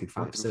rounds 1 through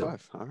 5. 1 through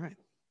 5. All right.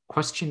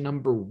 Question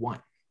number 1,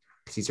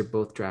 because these are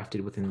both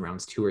drafted within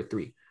rounds 2 or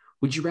 3.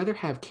 Would you rather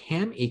have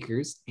Cam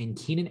Akers and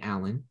Keenan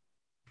Allen,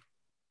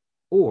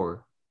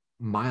 or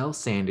Miles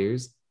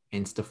Sanders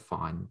and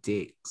Stephon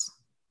Diggs?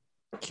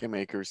 Cam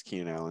Akers,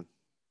 Keenan Allen.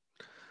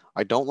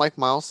 I don't like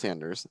Miles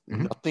Sanders.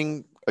 Mm-hmm.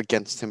 Nothing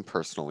against him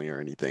personally or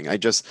anything. I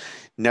just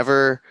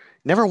never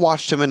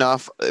watched him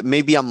enough.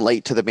 Maybe I'm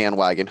late to the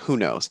bandwagon. Who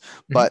knows?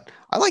 Mm-hmm. But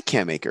I like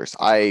Cam Akers.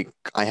 I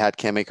had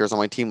Cam Akers on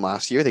my team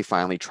last year. They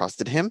finally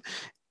trusted him.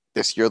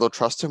 This year they'll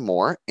trust him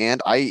more.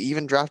 And I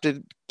even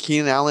drafted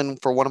Keenan Allen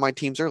for one of my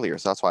teams earlier.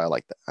 So that's why I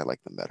like that. I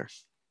like them better.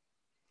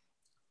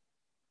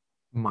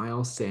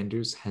 Miles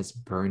Sanders has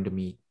burned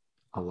me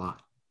a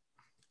lot.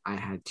 I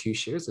had 2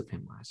 shares of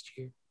him last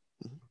year.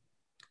 Mm-hmm.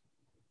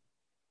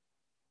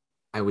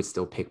 I would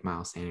still pick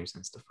Miles Sanders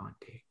and Stephon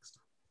Diggs.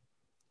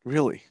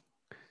 Really?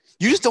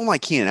 You just don't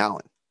like Keenan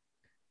Allen.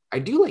 I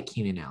do like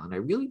Keenan Allen. I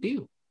really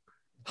do.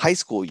 High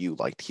school, you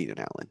liked Keenan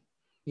Allen.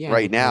 Yeah.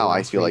 Right now, I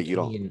last feel year like he you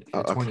came don't.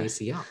 in a torn Okay.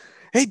 ACL.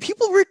 Hey,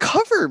 people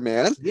recover,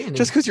 man. Yeah, and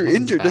Just it because you're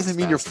wasn't injured bad doesn't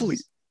mean you're fully.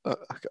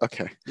 spasms.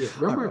 Okay. Yeah,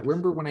 All right.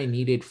 remember when I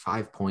needed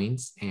 5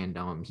 points and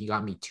he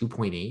got me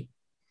 2.8?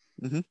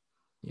 Mhm.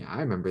 Yeah,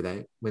 I remember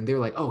that when they were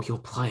like, "Oh, he'll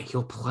play.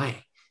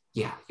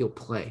 Yeah, he'll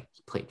play."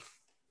 He played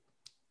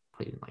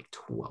in like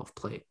 12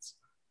 plays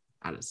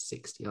out of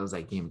 60. That was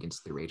that game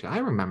against the Rage. I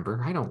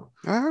remember. I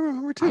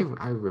remember too.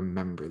 I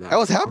remember that. I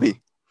was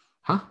happy.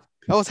 Huh?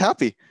 I was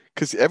happy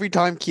because every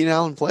time Keenan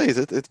Allen plays,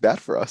 it's bad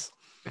for us.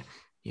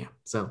 Yeah.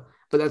 So,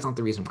 but that's not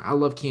the reason why. I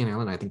love Keenan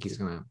Allen. I think he's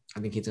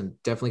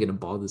definitely gonna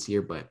ball this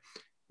year. But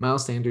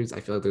Miles Sanders, I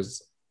feel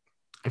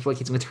like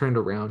he's gonna turn it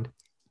around.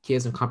 He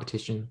has some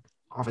competition.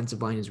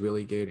 Offensive line is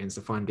really good, and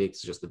Stephon Diggs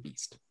is just a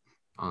beast.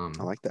 I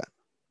like that.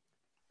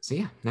 So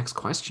yeah, next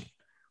question.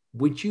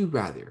 Would you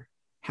rather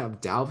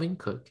have Dalvin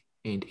Cook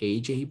and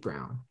AJ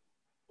Brown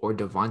or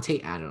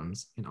Devontae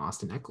Adams and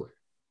Austin Eckler?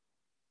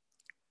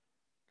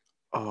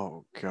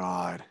 Oh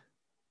God.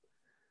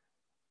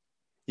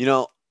 You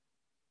know,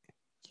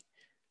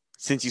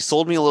 since you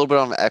sold me a little bit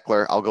on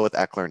Eckler, I'll go with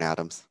Eckler and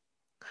Adams.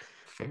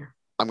 Fair.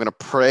 I'm gonna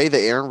pray that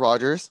Aaron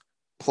Rodgers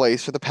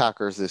plays for the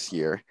Packers this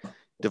year.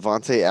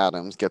 Devontae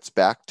Adams gets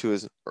back to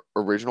his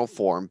original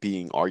form,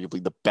 being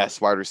arguably the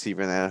best wide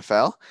receiver in the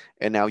NFL,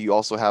 and now you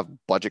also have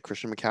budget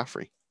Christian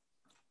McCaffrey.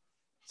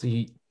 So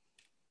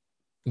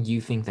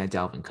you think that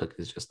Dalvin Cook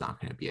is just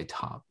not going to be a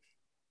top?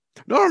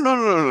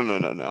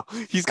 No.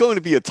 He's going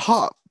to be a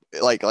top,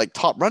 like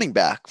top running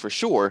back for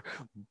sure.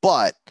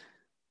 But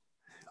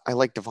I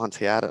like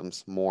Devontae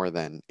Adams more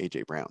than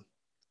AJ Brown.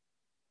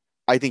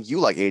 I think you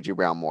like AJ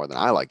Brown more than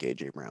I like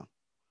AJ Brown.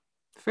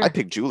 Fair. I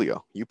picked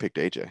Julio. You picked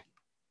AJ.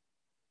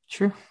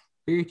 True.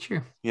 Very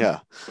true. Yeah.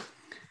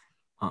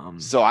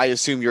 So I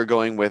assume you're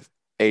going with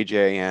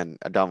AJ and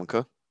Dalvin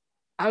Cook.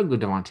 I would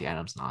go Devontae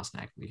Adams and Austin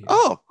Eckler here.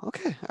 Oh,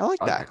 okay. I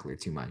like I that. like Eckler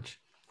too much.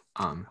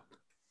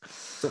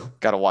 So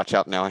Gotta watch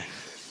out now.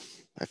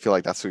 I feel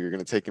like that's who you're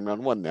gonna take in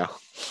round 1 now.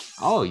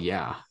 Oh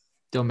yeah.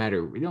 It don't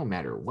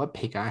matter what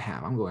pick I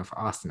have. I'm going for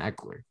Austin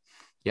Eckler.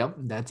 Yep,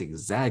 that's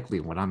exactly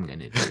what I'm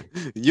gonna do.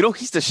 You know,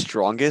 he's the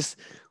strongest,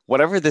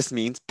 whatever this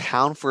means,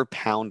 pound for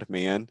pound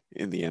man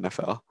in the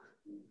NFL.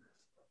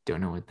 Don't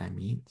know what that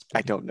means.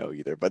 I don't know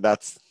either, but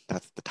that's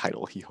the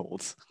title he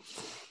holds.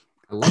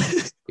 I love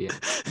it. Yeah.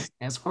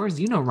 As far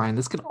as you know, Ryan,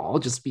 this could all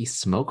just be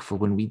smoke for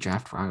when we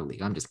draft for our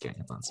league. I'm just kidding.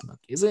 It's not smoke.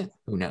 Is it?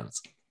 Who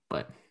knows?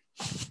 But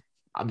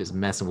I'm just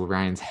messing with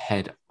Ryan's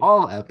head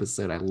all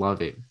episode. I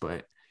love it.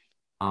 But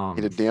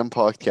Made a damn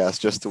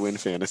podcast just to win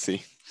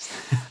fantasy.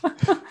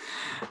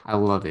 I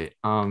love it.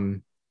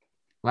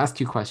 Last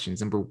 2 questions.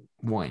 Number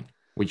 1,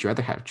 would you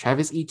rather have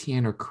Travis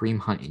Etienne or Kareem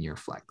Hunt in your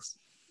flex?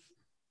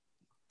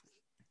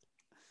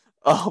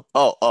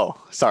 Oh.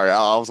 Sorry,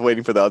 I was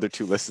waiting for the other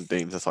 2 listed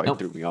names. That's why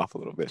Nope. it threw me off a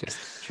little bit.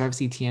 Just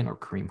Travis Etienne or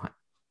Kareem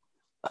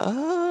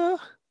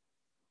Hunt?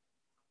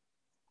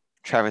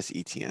 Travis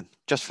Etienne,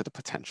 just for the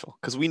potential,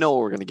 because we know what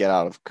we're going to get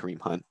out of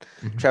Kareem Hunt.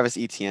 Mm-hmm. Travis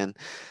Etienne,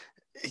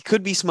 it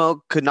could be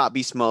smoke, could not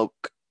be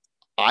smoke.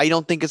 I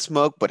don't think it's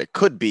smoke, but it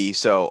could be.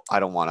 So I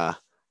don't want to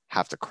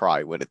have to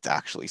cry when it's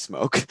actually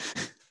smoke.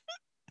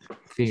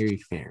 Very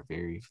fair,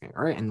 very fair.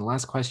 All right, and the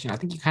last question, I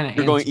think you kind of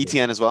You're going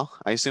Etienne as well,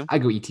 I assume? I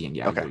go Etienne,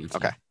 yeah. Okay,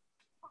 okay.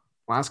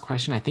 Last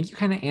question, I think you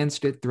kind of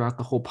answered it throughout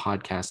the whole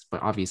podcast,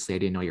 but obviously I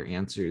didn't know your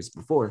answers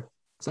before.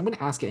 So I'm going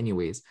to ask it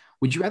anyways.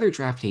 Would you rather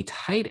draft a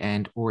tight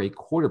end or a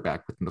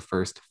quarterback within the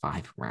first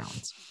 5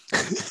 rounds?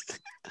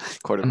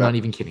 Quarterback. I'm not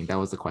even kidding. That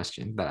was the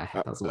question that I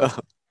had.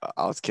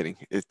 I was kidding.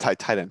 It's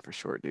tight end for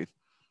sure, dude.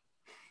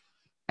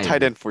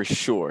 Tight end for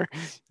sure.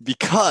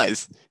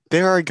 Because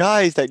there are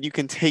guys that you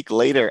can take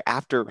later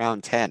after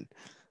round 10,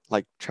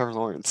 like Trevor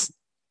Lawrence.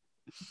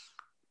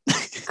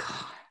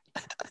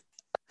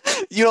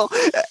 You know,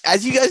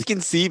 as you guys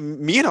can see,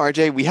 me and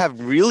RJ, we have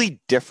really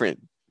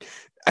different,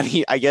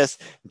 I guess,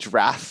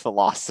 draft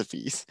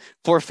philosophies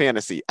for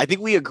fantasy. I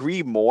think we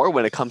agree more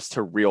when it comes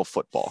to real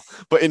football,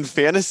 but in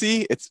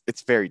fantasy, it's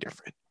very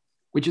different.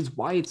 Which is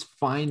why it's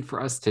fine for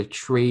us to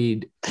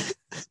trade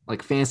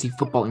like fantasy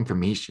football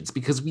information. It's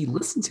because we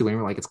listen to it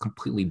and we're like, it's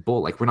completely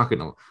bull. Like we're not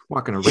gonna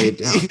write it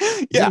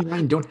down. Yeah, me and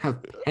Ryan don't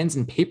have pens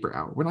and paper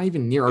out. We're not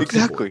even near our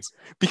keyboards.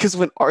 Because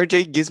when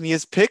RJ gives me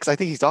his picks, I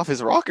think he's off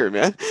his rocker,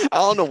 man. I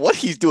don't know what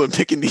he's doing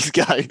picking these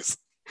guys.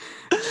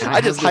 I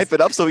just hype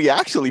it up so he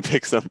actually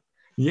picks them.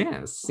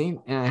 Yeah,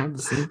 same. And I have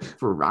the same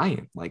for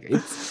Ryan. Like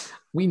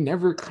we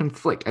never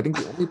conflict. I think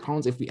the only problem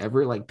is if we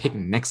ever like pick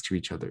next to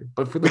each other.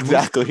 But for the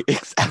exactly.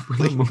 For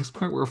the most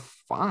part, we're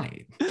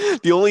fine.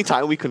 The only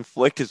time we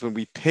conflict is when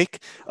we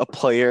pick a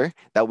player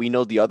that we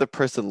know the other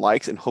person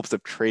likes in hopes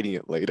of trading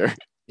it later.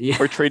 Yeah.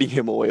 Or trading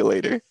him away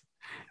later.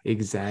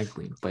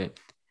 Exactly. But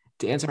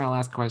to answer my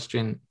last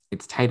question,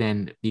 it's tight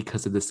end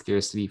because of the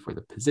scarcity for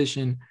the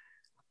position.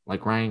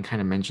 Like Ryan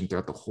kind of mentioned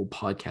throughout the whole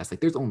podcast,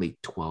 like there's only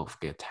 12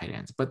 good tight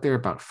ends, but there are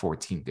about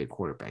 14 good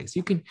quarterbacks.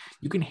 You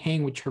can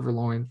hang with Trevor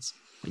Lawrence.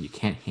 but you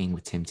can't hang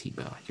with Tim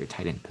Tebow at your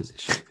tight end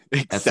position.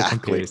 That's the Exactly.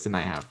 comparison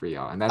I have for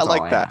y'all, and I that's all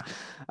like I that. have.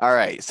 All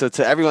right. So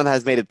to everyone that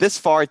has made it this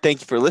far,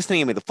 thank you for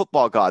listening. And may the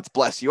football gods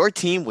bless your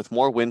team with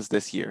more wins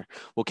this year.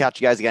 We'll catch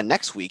you guys again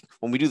next week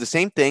when we do the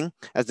same thing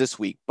as this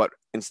week, but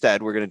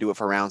instead we're going to do it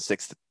for round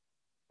 6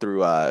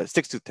 through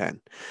 6 to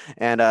 10.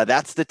 And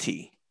that's the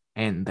T.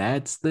 And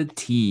that's the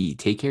T.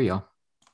 Take care, y'all.